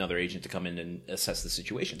 another agent to come in and assess the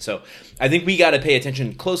situation. So I think we got to pay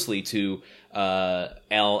attention closely to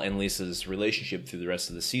Al and Lisa's relationship through the rest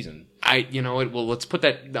of the season. Well, let's put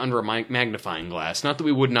that under a magnifying glass. Not that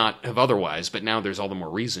we would not have otherwise, but now there's all the more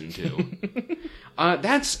reason to.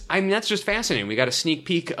 That's just fascinating. We got a sneak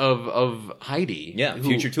peek of Heidi. Yeah,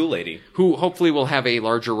 future Tool Lady. Who hopefully will have a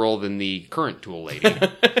larger role than the current Tool Lady.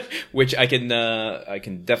 Which I can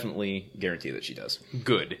definitely guarantee that she does.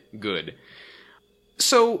 Good.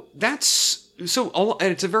 So it's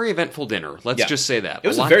a very eventful dinner. Let's just say that. It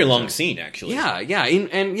was a very long scene, actually. Yeah,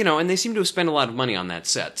 and they seem to have spent a lot of money on that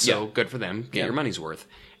set, so good for them. Get your money's worth.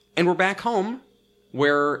 And we're back home,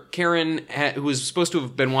 where Karen, who was supposed to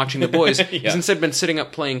have been watching the boys, has instead been sitting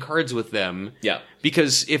up playing cards with them. Yeah.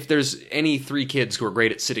 Because if there's any 3 kids who are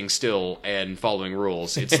great at sitting still and following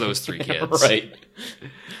rules, it's those 3 kids. Right.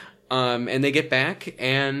 And they get back,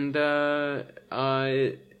 and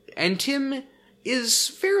Tim is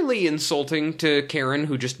fairly insulting to Karen,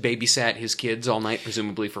 who just babysat his kids all night,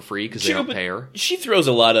 presumably for free, because they don't pay her. She throws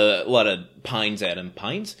a lot of pines at him.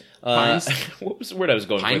 Pines? Pines? What was the word I was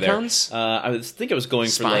going Pine for there? cones? I think I was going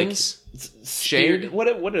Spines? for like shade. What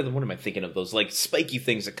am I thinking of? Those like spiky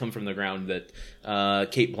things that come from the ground that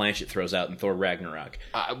Kate Blanchett throws out in Thor Ragnarok.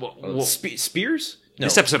 Spears? No.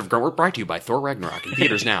 This episode of Gruntwork brought to you by Thor Ragnarok in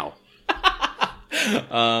theaters now.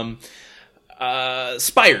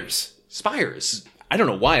 Spires. Spires. I don't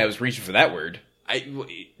know why I was reaching for that word.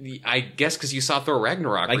 I guess because you saw Thor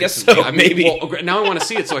Ragnarok. I guess so. Maybe. Well, now I want to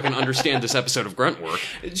see it so I can understand this episode of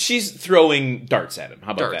Gruntwork. She's throwing darts at him.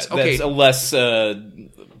 How about that? Okay. That's a less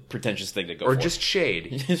pretentious thing to go for. Or just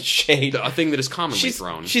shade. Shade. A thing that is commonly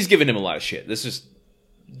thrown. She's giving him a lot of shit. Let's just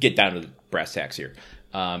get down to the brass tacks here.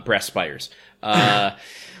 Brass spires.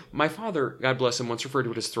 My father, God bless him, once referred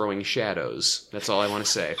to it as throwing shadows. That's all I want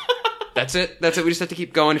to say. That's it. We just have to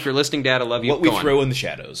keep going. If you're listening, Dad, I love you. What we throw in the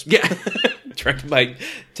shadows. Yeah. Directed by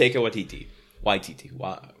Taika Waititi. YTT.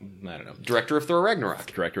 I don't know. Director of Thor Ragnarok.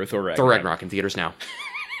 Director of Thor Ragnarok. Thor Ragnarok in theaters now.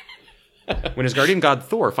 When his guardian god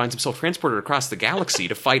Thor finds himself transported across the galaxy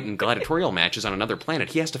to fight in gladiatorial matches on another planet,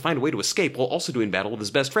 he has to find a way to escape while also doing battle with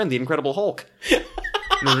his best friend, the Incredible Hulk,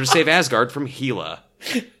 in order to save Asgard from Hela.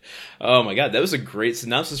 Oh my god, that was a great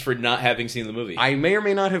synopsis for not having seen the movie. I may or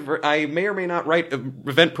may not write an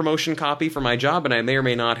event promotion copy for my job, and I may or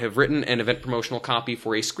may not have written an event promotional copy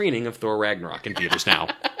for a screening of Thor Ragnarok in theaters now.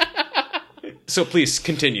 So please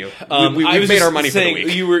continue. We've made our money for the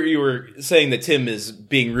week. You were saying that Tim is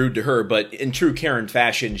being rude to her, but in true Karen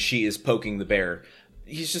fashion, she is poking the bear.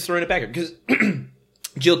 He's just throwing it back because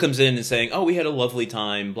Jill comes in and saying, "Oh, we had a lovely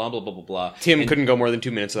time." Blah blah blah blah blah. Tim couldn't go more than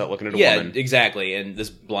 2 minutes without looking at a woman. Yeah, exactly. And this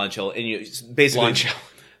blonde shell, and basically blonde shell.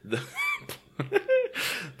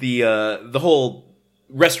 The whole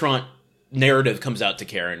restaurant narrative comes out to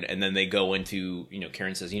Karen, and then they go into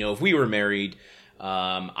Karen says, if we were married.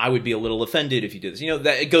 I would be a little offended if you did this.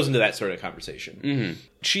 That it goes into that sort of conversation. Mm-hmm.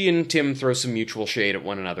 She and Tim throw some mutual shade at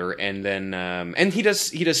one another, and then and he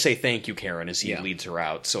does say thank you, Karen, as he leads her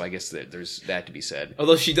out. So I guess that there's that to be said.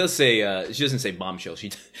 Although she does say she doesn't say bombshell.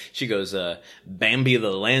 She goes Bambi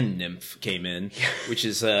the land nymph came in, which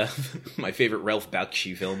is my favorite Ralph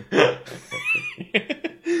Bakshi film.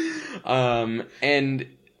 And.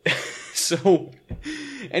 So,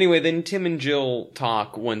 anyway, then Tim and Jill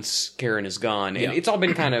talk once Karen is gone. And it's all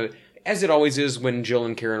been kind of, as it always is when Jill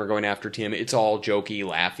and Karen are going after Tim, it's all jokey,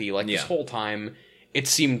 laughy. Like, this whole time, it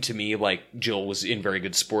seemed to me like Jill was in very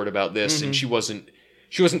good sport about this, and she wasn't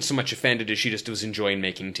so much offended as she just was enjoying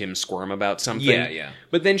making Tim squirm about something. Yeah.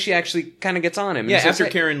 But then she actually kind of gets on him. Yeah, after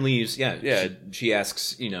Karen leaves, she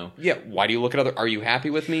asks, Yeah, why do you look at are you happy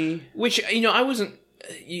with me? Which, I wasn't...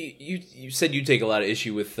 You said you take a lot of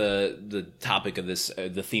issue with the topic of this,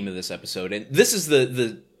 the theme of this episode, and this is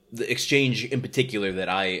the exchange in particular that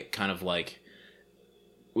I kind of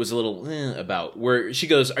was a little about, where she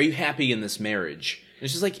goes, "Are you happy in this marriage?" And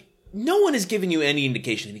she's like, "No one has given you any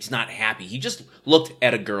indication that he's not happy. He just looked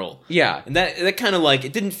at a girl." Yeah, and that kind of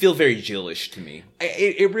it didn't feel very Jill-ish to me.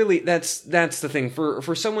 It really that's the thing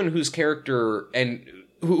for someone whose character and.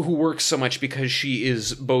 Who works so much because she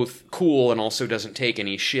is both cool and also doesn't take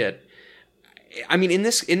any shit. I mean, in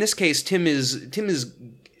this case,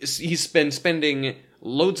 he's been spending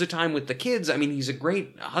loads of time with the kids. I mean, he's a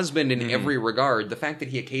great husband in every regard. The fact that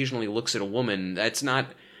he occasionally looks at a woman, that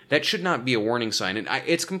should not be a warning sign. And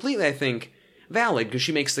it's completely, I think, valid, because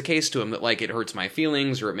she makes the case to him that, like, it hurts my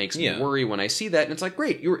feelings or it makes me worry when I see that. And it's like,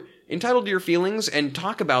 great, you're entitled to your feelings and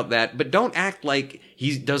talk about that, but don't act like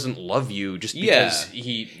he doesn't love you just because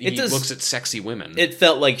he looks at sexy women. It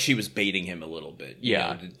felt like she was baiting him a little bit.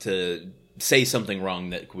 Yeah. To say something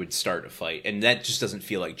wrong that would start a fight. And that just doesn't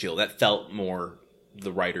feel like Jill. That felt more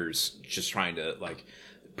the writers just trying to, like,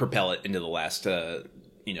 propel it into the last, arc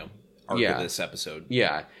of this episode.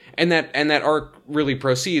 Yeah. And that arc really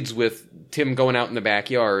proceeds with Tim going out in the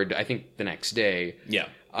backyard, I think the next day. Yeah.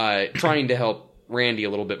 Trying to help Randy a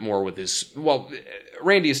little bit more with his... Well,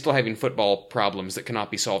 Randy is still having football problems that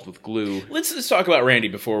cannot be solved with glue. Let's talk about Randy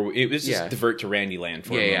before... Let's just divert to Randy Land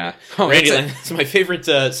for a moment. Yeah. Randy Land is my favorite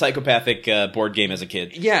psychopathic board game as a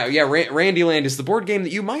kid. Yeah. Randy Land is the board game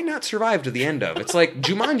that you might not survive to the end of. It's like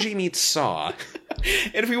Jumanji meets Saw.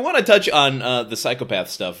 And if we want to touch on the psychopath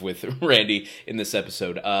stuff with Randy in this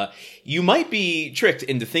episode, you might be tricked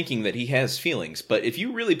into thinking that he has feelings. But if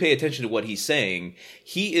you really pay attention to what he's saying,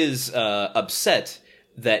 he is upset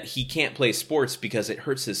that he can't play sports because it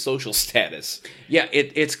hurts his social status. Yeah,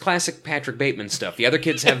 it's classic Patrick Bateman stuff. The other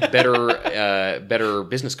kids have better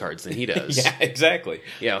business cards than he does. Yeah, exactly.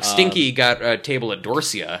 Yeah, Stinky got a table at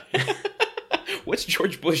Dorsia. What's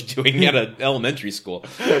George Bush doing at an elementary school?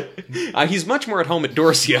 He's much more at home at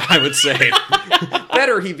Dorsia, I would say.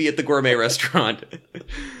 Better he be at the gourmet restaurant.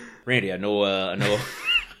 Randy, I know I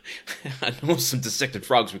know some dissected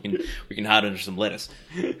frogs we can hide under some lettuce.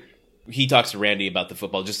 He talks to Randy about the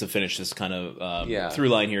football, just to finish this kind of through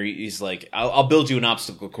line here. He's like, I'll build you an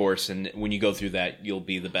obstacle course, and when you go through that, you'll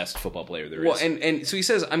be the best football player there is. Well, and so he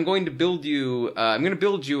says, I'm going to build you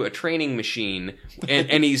a training machine,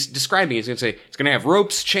 and he's describing it. He's going to say, it's going to have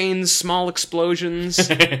ropes, chains, small explosions.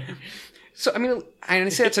 So, I mean, I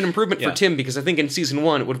say that's an improvement for Tim, because I think in season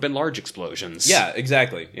 1, it would have been large explosions. Yeah,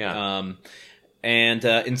 exactly. Yeah. And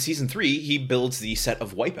in season 3, he builds the set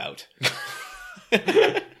of Wipeout.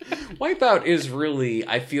 Wipeout is really,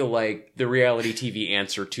 I feel like, the reality TV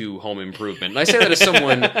answer to Home Improvement. And I say that as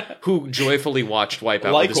someone who joyfully watched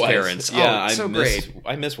Wipeout with his parents. Yeah, great.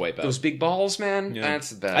 I miss Wipeout. Those big balls, man, that's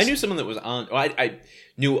the best. I knew someone that was on... I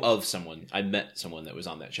knew of someone. I met someone that was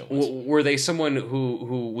on that show once. Were they someone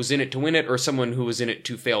who was in it to win it, or someone who was in it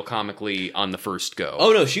to fail comically on the first go?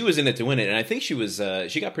 Oh, no, she was in it to win it, and I think she was...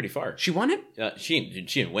 she got pretty far. She won it? She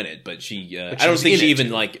didn't win it, but she... I don't think she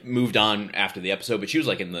even moved on after the episode, but she was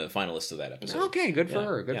in the finalists of that episode. Okay, good for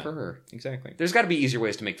her. Good for her. Exactly. There's got to be easier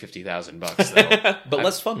ways to make $50,000, though. But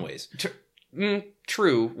less fun ways.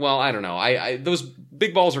 True. Well, I don't know. Those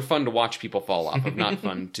big balls are fun to watch people fall off of, not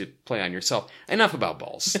fun to play on yourself. Enough about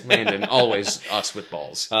balls. Landon, always us with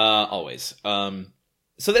balls. Always.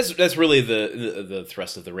 So that's really the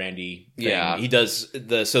thrust of the Randy thing. Yeah. He does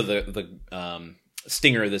the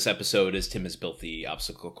stinger of this episode is Tim has built the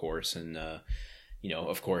obstacle course, and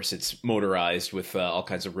of course it's motorized with all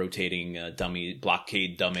kinds of rotating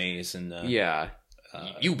blockade dummies and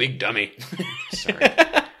you big dummy. Sorry.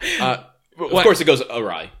 Of course, it goes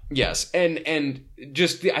awry. Yes, and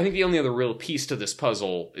just I think the only other real piece to this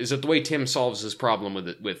puzzle is that the way Tim solves his problem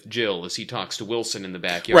with Jill is he talks to Wilson in the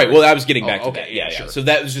backyard. Right. Well, I was getting back to that. Yeah, sure. So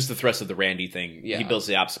that was just the thrust of the Randy thing. Yeah. He builds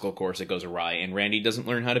the obstacle course, it goes awry, and Randy doesn't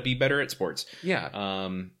learn how to be better at sports. Yeah.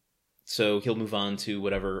 So he'll move on to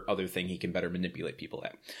whatever other thing he can better manipulate people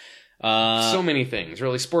at. So many things.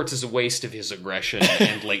 Really, sports is a waste of his aggression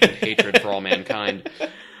and latent hatred for all mankind.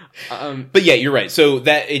 But yeah, you're right. So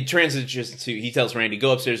that it transitions to he tells Randy,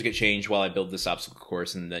 go upstairs, get changed while I build this obstacle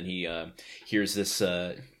course, and then he hears this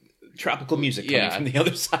tropical music coming from the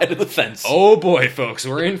other side of the fence. Oh boy, folks,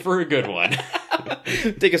 we're in for a good one.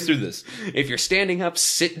 Take us through this. If you're standing up,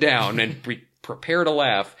 sit down and prepare to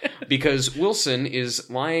laugh, because Wilson is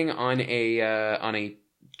lying on a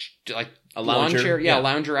lawn chair, a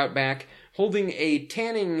lounger out back, holding a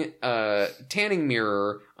tanning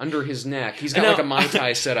mirror under his neck. He's got a Mai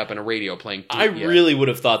Tai set up and a radio playing. I really would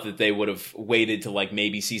have thought that they would have waited to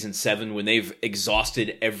maybe season 7 when they've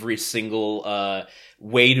exhausted every single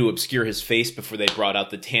way to obscure his face before they brought out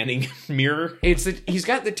the tanning mirror. He's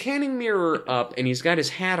got the tanning mirror up and he's got his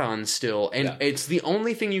hat on still, and it's the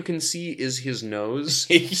only thing you can see is his nose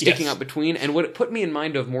sticking out between. And what it put me in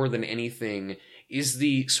mind of more than anything is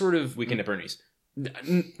the sort of Weekend at Bernie's.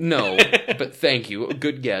 No, but thank you.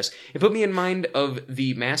 Good guess. It put me in mind of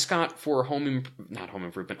the mascot for Home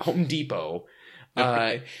Depot.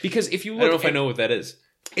 Okay. Because if you look, I don't know if I know what that is.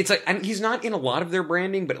 It's like, and he's not in a lot of their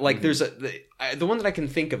branding, but like there's the one that I can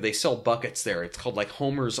think of, they sell buckets there. It's called like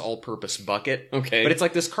Homer's All-Purpose Bucket. Okay. But it's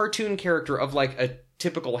like this cartoon character of like a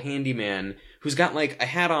typical handyman who's got like a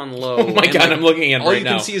hat on low. Oh my God, like, I'm looking at it right now. All you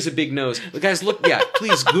can see is a big nose. The guys, look,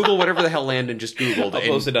 please Google whatever the hell Landon just Googled. I'll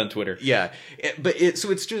post it on Twitter. Yeah.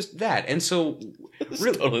 So it's just that. And so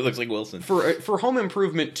really, totally looks like Wilson. For Home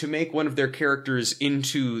Improvement to make one of their characters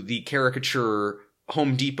into the caricature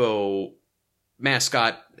Home Depot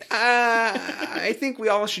mascot, I think we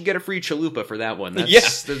all should get a free chalupa for that one.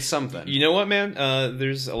 That's something. You know what, man?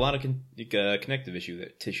 There's a lot of connective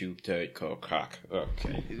tissue to cock.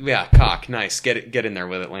 Okay. Yeah, cock. Nice. Get in there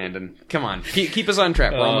with it, Landon. Come on. Keep us on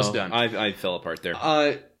track. We're almost done. I fell apart there.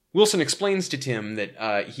 Wilson explains to Tim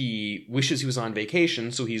that he wishes he was on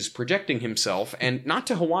vacation, so he's projecting himself, and not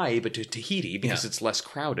to Hawaii, but to Tahiti, because it's less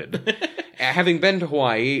crowded. Having been to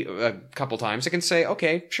Hawaii a couple times, I can say,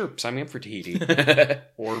 okay, sure, sign me up for Tahiti.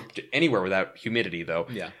 Or anywhere without humidity, though.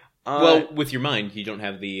 Yeah. Well, with your mind, you don't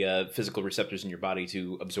have the physical receptors in your body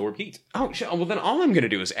to absorb heat. Oh, well, then all I'm going to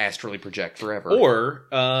do is astrally project forever. Or,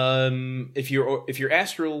 if you're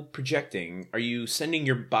astral projecting, are you sending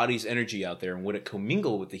your body's energy out there, and would it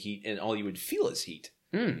commingle with the heat, and all you would feel is heat?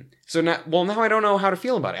 So now I don't know how to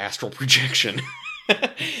feel about astral projection.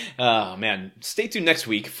 Oh man, stay tuned next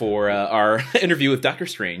week for our interview with Dr.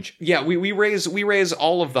 Strange. Yeah, we raise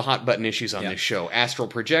all of the hot button issues on this show: astral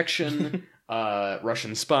projection,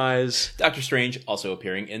 Russian spies. Dr. Strange also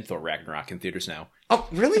appearing in Thor Ragnarok in theaters now. Oh,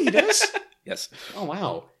 really? He does? Yes. Oh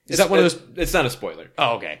wow. Is that one of those? It's not a spoiler.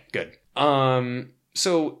 Oh, okay, good.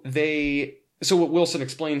 So what Wilson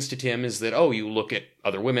explains to Tim is that, you look at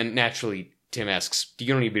other women. Naturally, Tim asks, you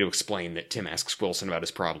don't need me to explain that Tim asks Wilson about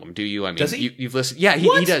his problem, do you? I mean, does he? You've listened. Yeah,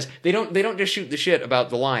 he does. They don't just shoot the shit about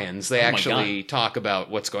the lions. They actually talk about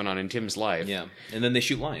what's going on in Tim's life. Yeah. And then they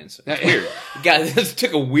shoot lions. It's weird. God, this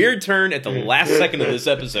took a weird turn at the last second of this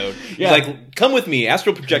episode. Yeah. He's like, come with me,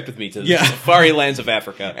 astral project with me to the safari lands of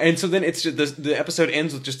Africa. And so then it's just, the episode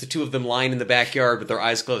ends with just the two of them lying in the backyard with their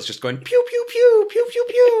eyes closed, just going pew pew pew pew pew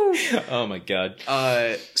pew. Oh my God.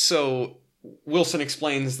 So Wilson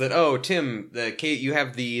explains that, Tim, you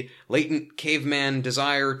have the latent caveman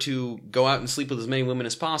desire to go out and sleep with as many women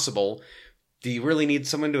as possible. Do you really need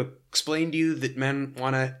someone to explain to you that men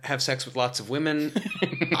want to have sex with lots of women?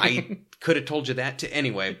 I could have told you that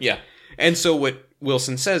anyway. Yeah. And so what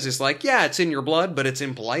Wilson says is like, yeah, it's in your blood, but it's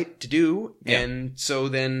impolite to do. Yeah. And so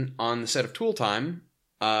then on the set of Tool Time,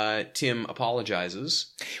 Tim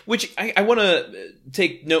apologizes. Which I want to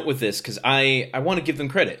take note with this, because I want to give them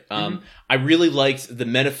credit. I really liked the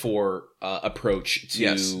metaphor approach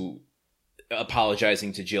to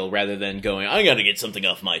apologizing to Jill, rather than going, I got to get something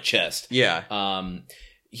off my chest. Yeah.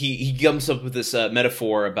 He comes up with this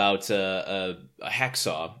metaphor about a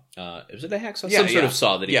hacksaw. Was it a hacksaw? Yeah, Some sort of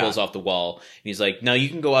saw that he pulls off the wall. And he's like, now you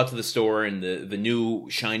can go out to the store, and the new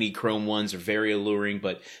shiny chrome ones are very alluring,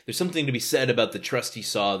 but there's something to be said about the trusty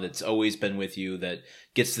saw that's always been with you that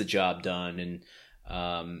gets the job done. And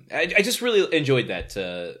I just really enjoyed that,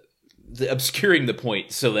 the obscuring the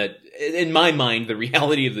point, so that in my mind, the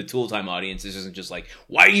reality of the Tool Time audience isn't just like,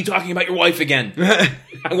 why are you talking about your wife again?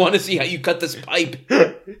 I want to see how you cut this pipe.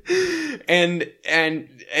 And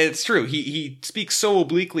it's true. He speaks so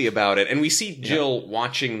obliquely about it, and we see Jill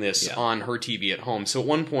watching this on her TV at home. So at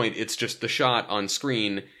one point, it's just the shot on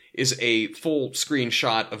screen is a full screen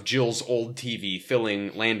shot of Jill's old TV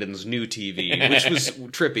filling Landon's new TV, which was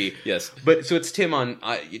trippy. Yes. But so it's Tim on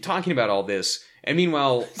talking about all this. And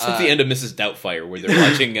meanwhile, it's at the end of Mrs. Doubtfire, where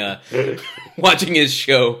they're watching his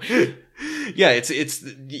show. Yeah,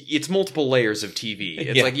 it's multiple layers of TV.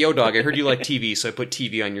 It's like, yo, dog, I heard you like TV, so I put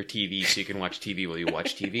TV on your TV so you can watch TV while you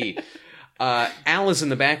watch TV. Al is in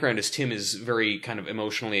the background as Tim is very kind of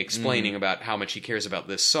emotionally explaining about how much he cares about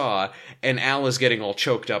this saw, and Al is getting all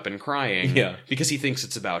choked up and crying because he thinks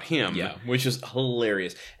it's about him. Yeah, which is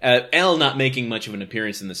hilarious. Al not making much of an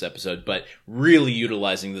appearance in this episode, but really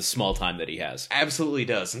utilizing the small time that he has. Absolutely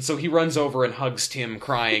does. And so he runs over and hugs Tim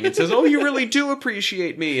crying and says, oh, you really do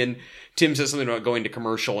appreciate me. And Tim says something about going to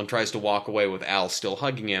commercial and tries to walk away with Al still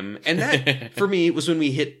hugging him. And that, for me, was when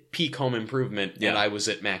we hit peak Home Improvement and I was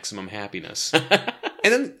at maximum happiness.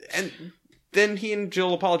 and then he and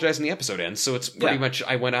Jill apologize and the episode ends. So it's pretty much,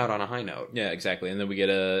 I went out on a high note. Yeah, exactly. And then we get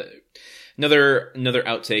another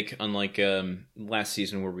outtake, unlike last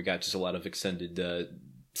season where we got just a lot of extended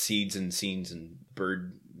seeds and scenes and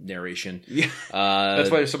bird narration. Yeah.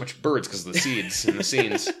 That's why there's so much birds, because of the seeds and the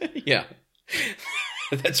scenes. Yeah.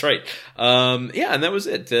 That's right. Yeah, and that was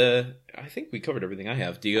it. I think we covered everything I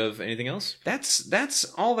have. Do you have anything else? That's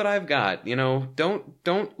all that I've got.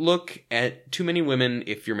 Don't look at too many women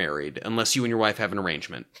if you're married, unless you and your wife have an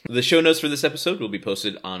arrangement. The show notes for this episode will be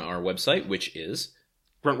posted on our website, which is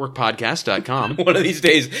gruntworkpodcast.com. One of these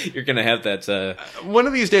days, you're going to have that. One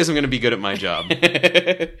of these days, I'm going to be good at my job.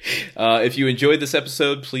 If you enjoyed this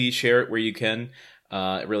episode, please share it where you can.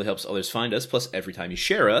 It really helps others find us. Plus, every time you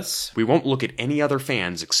share us, we won't look at any other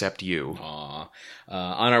fans except you. On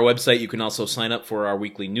our website, you can also sign up for our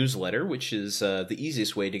weekly newsletter, which is the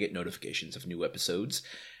easiest way to get notifications of new episodes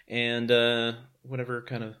and whatever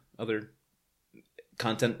kind of other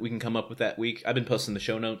content we can come up with that week. I've been posting the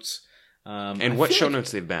show notes. And what show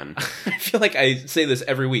notes they've been. I feel like I say this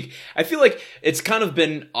every week. I feel like it's kind of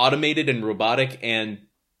been automated and robotic, and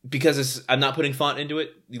because I'm not putting thought into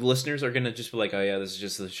it, the listeners are going to just be like, oh yeah, this is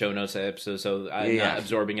just the show notes episode, so I'm not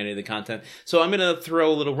absorbing any of the content. So I'm going to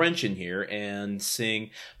throw a little wrench in here and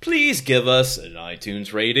sing, please give us an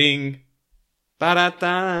iTunes rating.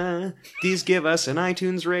 Ba-da-da. Please give us an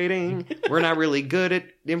iTunes rating. We're not really good at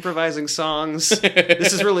improvising songs.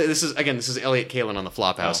 This is Elliot Kalin on the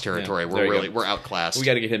Flophouse territory. Yeah. We're outclassed. We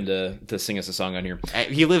got to get him to sing us a song on here.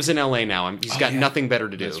 He lives in LA now. He's got nothing better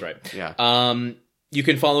to do. That's right. Yeah. You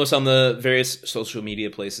can follow us on the various social media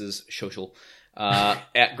places,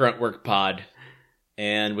 at Gruntwork Pod.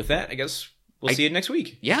 And with that, I guess we'll see you next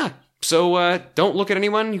week. Yeah. So don't look at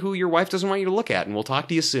anyone who your wife doesn't want you to look at, and we'll talk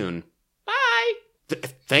to you soon. Bye.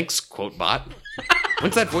 Thanks, quote bot.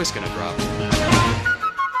 When's that voice gonna drop?